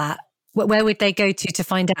about that? Where would they go to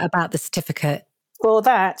find out about the certificate? For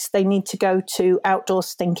that, they need to go to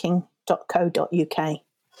outdoorsthinking.co.uk.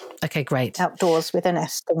 Okay, great. Outdoors with an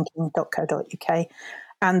S, thinking.co.uk.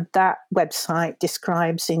 And that website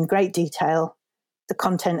describes in great detail the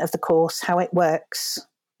content of the course, how it works,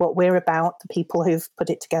 what we're about, the people who've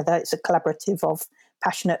put it together. It's a collaborative of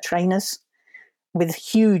passionate trainers with a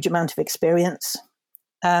huge amount of experience.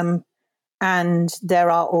 And there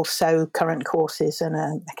are also current courses and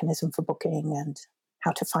a mechanism for booking and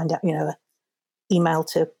how to find out, email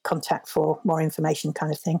to contact for more information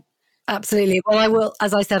kind of thing. Absolutely. Well, I will,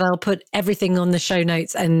 as I said, I'll put everything on the show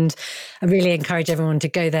notes, and I really encourage everyone to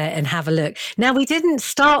go there and have a look. Now, we didn't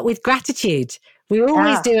start with gratitude. We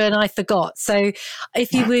always do, and I forgot. So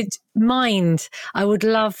if you would mind, I would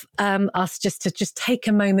love us just to take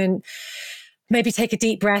a moment, maybe take a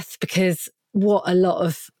deep breath, because what a lot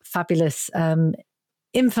of fabulous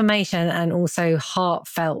information and also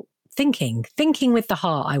heartfelt thinking with the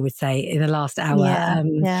heart, I would say, in the last hour.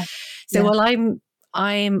 While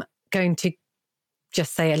I'm going to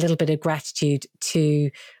just say a little bit of gratitude to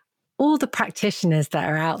all the practitioners that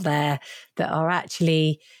are out there that are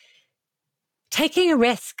actually taking a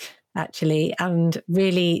risk, and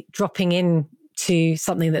really dropping into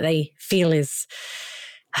something that they feel is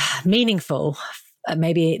meaningful,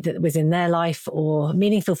 maybe that was in their life or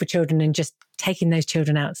meaningful for children, and just taking those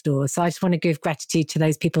children outdoors. So I just want to give gratitude to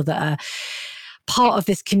those people that are part of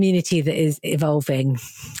this community that is evolving.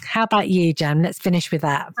 How about you, Jan? Let's finish with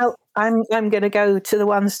that. Well, I'm going to go to the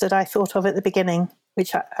ones that I thought of at the beginning,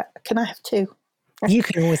 which can I have two? You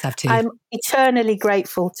can always have two. I'm eternally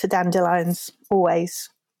grateful to dandelions, always.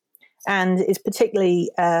 And it's particularly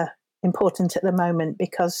important at the moment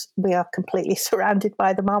because we are completely surrounded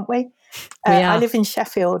by them, aren't we? I live in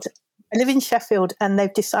Sheffield. And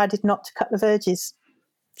they've decided not to cut the verges.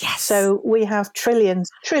 Yes. So we have trillions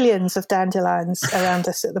of dandelions around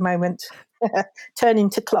us at the moment, turning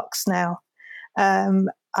to clocks now.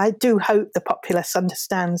 I do hope the populace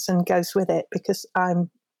understands and goes with it, because I'm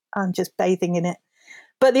just bathing in it.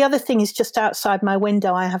 But the other thing is, just outside my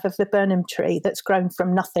window, I have a viburnum tree that's grown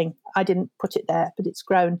from nothing. I didn't put it there, but it's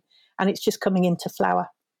grown, and it's just coming into flower.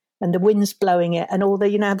 and the wind's blowing it, and all the,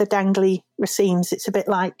 the dangly racemes. It's a bit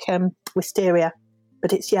like wisteria,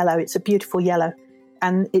 but it's yellow. It's a beautiful yellow,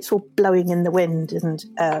 and it's all blowing in the wind and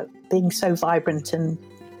being so vibrant. And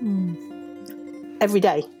every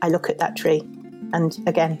day I look at that tree, and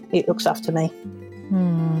again, it looks after me.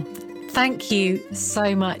 Thank you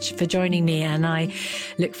so much for joining me, and I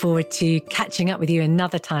look forward to catching up with you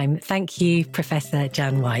another time. Thank you, Professor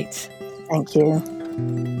Jan White. Thank you.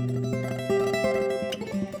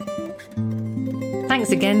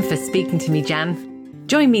 Thanks again for speaking to me, Jan.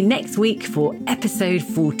 Join me next week for episode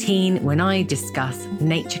 14 when I discuss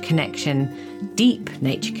nature connection, deep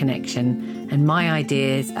nature connection, and my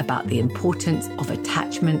ideas about the importance of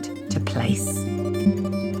attachment to place.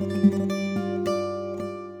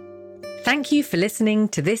 Thank you for listening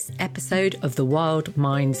to this episode of the Wild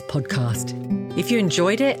Minds podcast. If you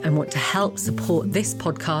enjoyed it and want to help support this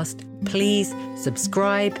podcast, please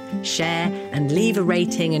subscribe, share, and leave a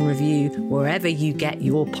rating and review wherever you get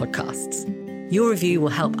your podcasts. Your review will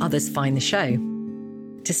help others find the show.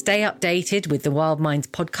 To stay updated with the Wild Minds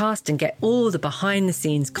podcast and get all the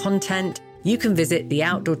behind-the-scenes content, you can visit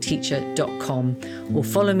theoutdoorteacher.com or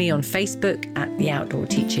follow me on Facebook at The Outdoor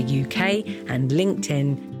Teacher UK and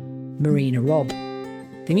LinkedIn, Marina Robb.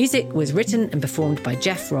 The music was written and performed by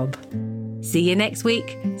Jeff Robb. See you next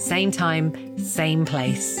week, same time, same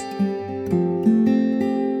place.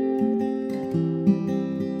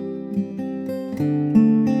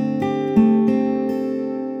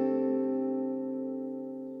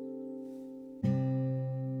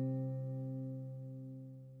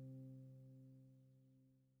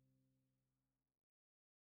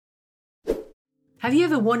 Have you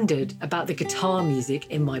ever wondered about the guitar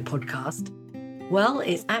music in my podcast? Well,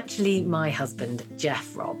 it's actually my husband,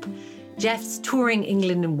 Jeff Robb. Jeff's touring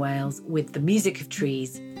England and Wales with the music of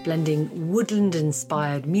trees, blending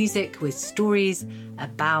woodland-inspired music with stories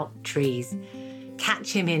about trees.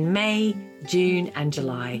 Catch him in May, June and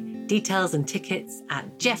July. Details and tickets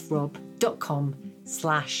at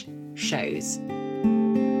jeffrobb.com/shows.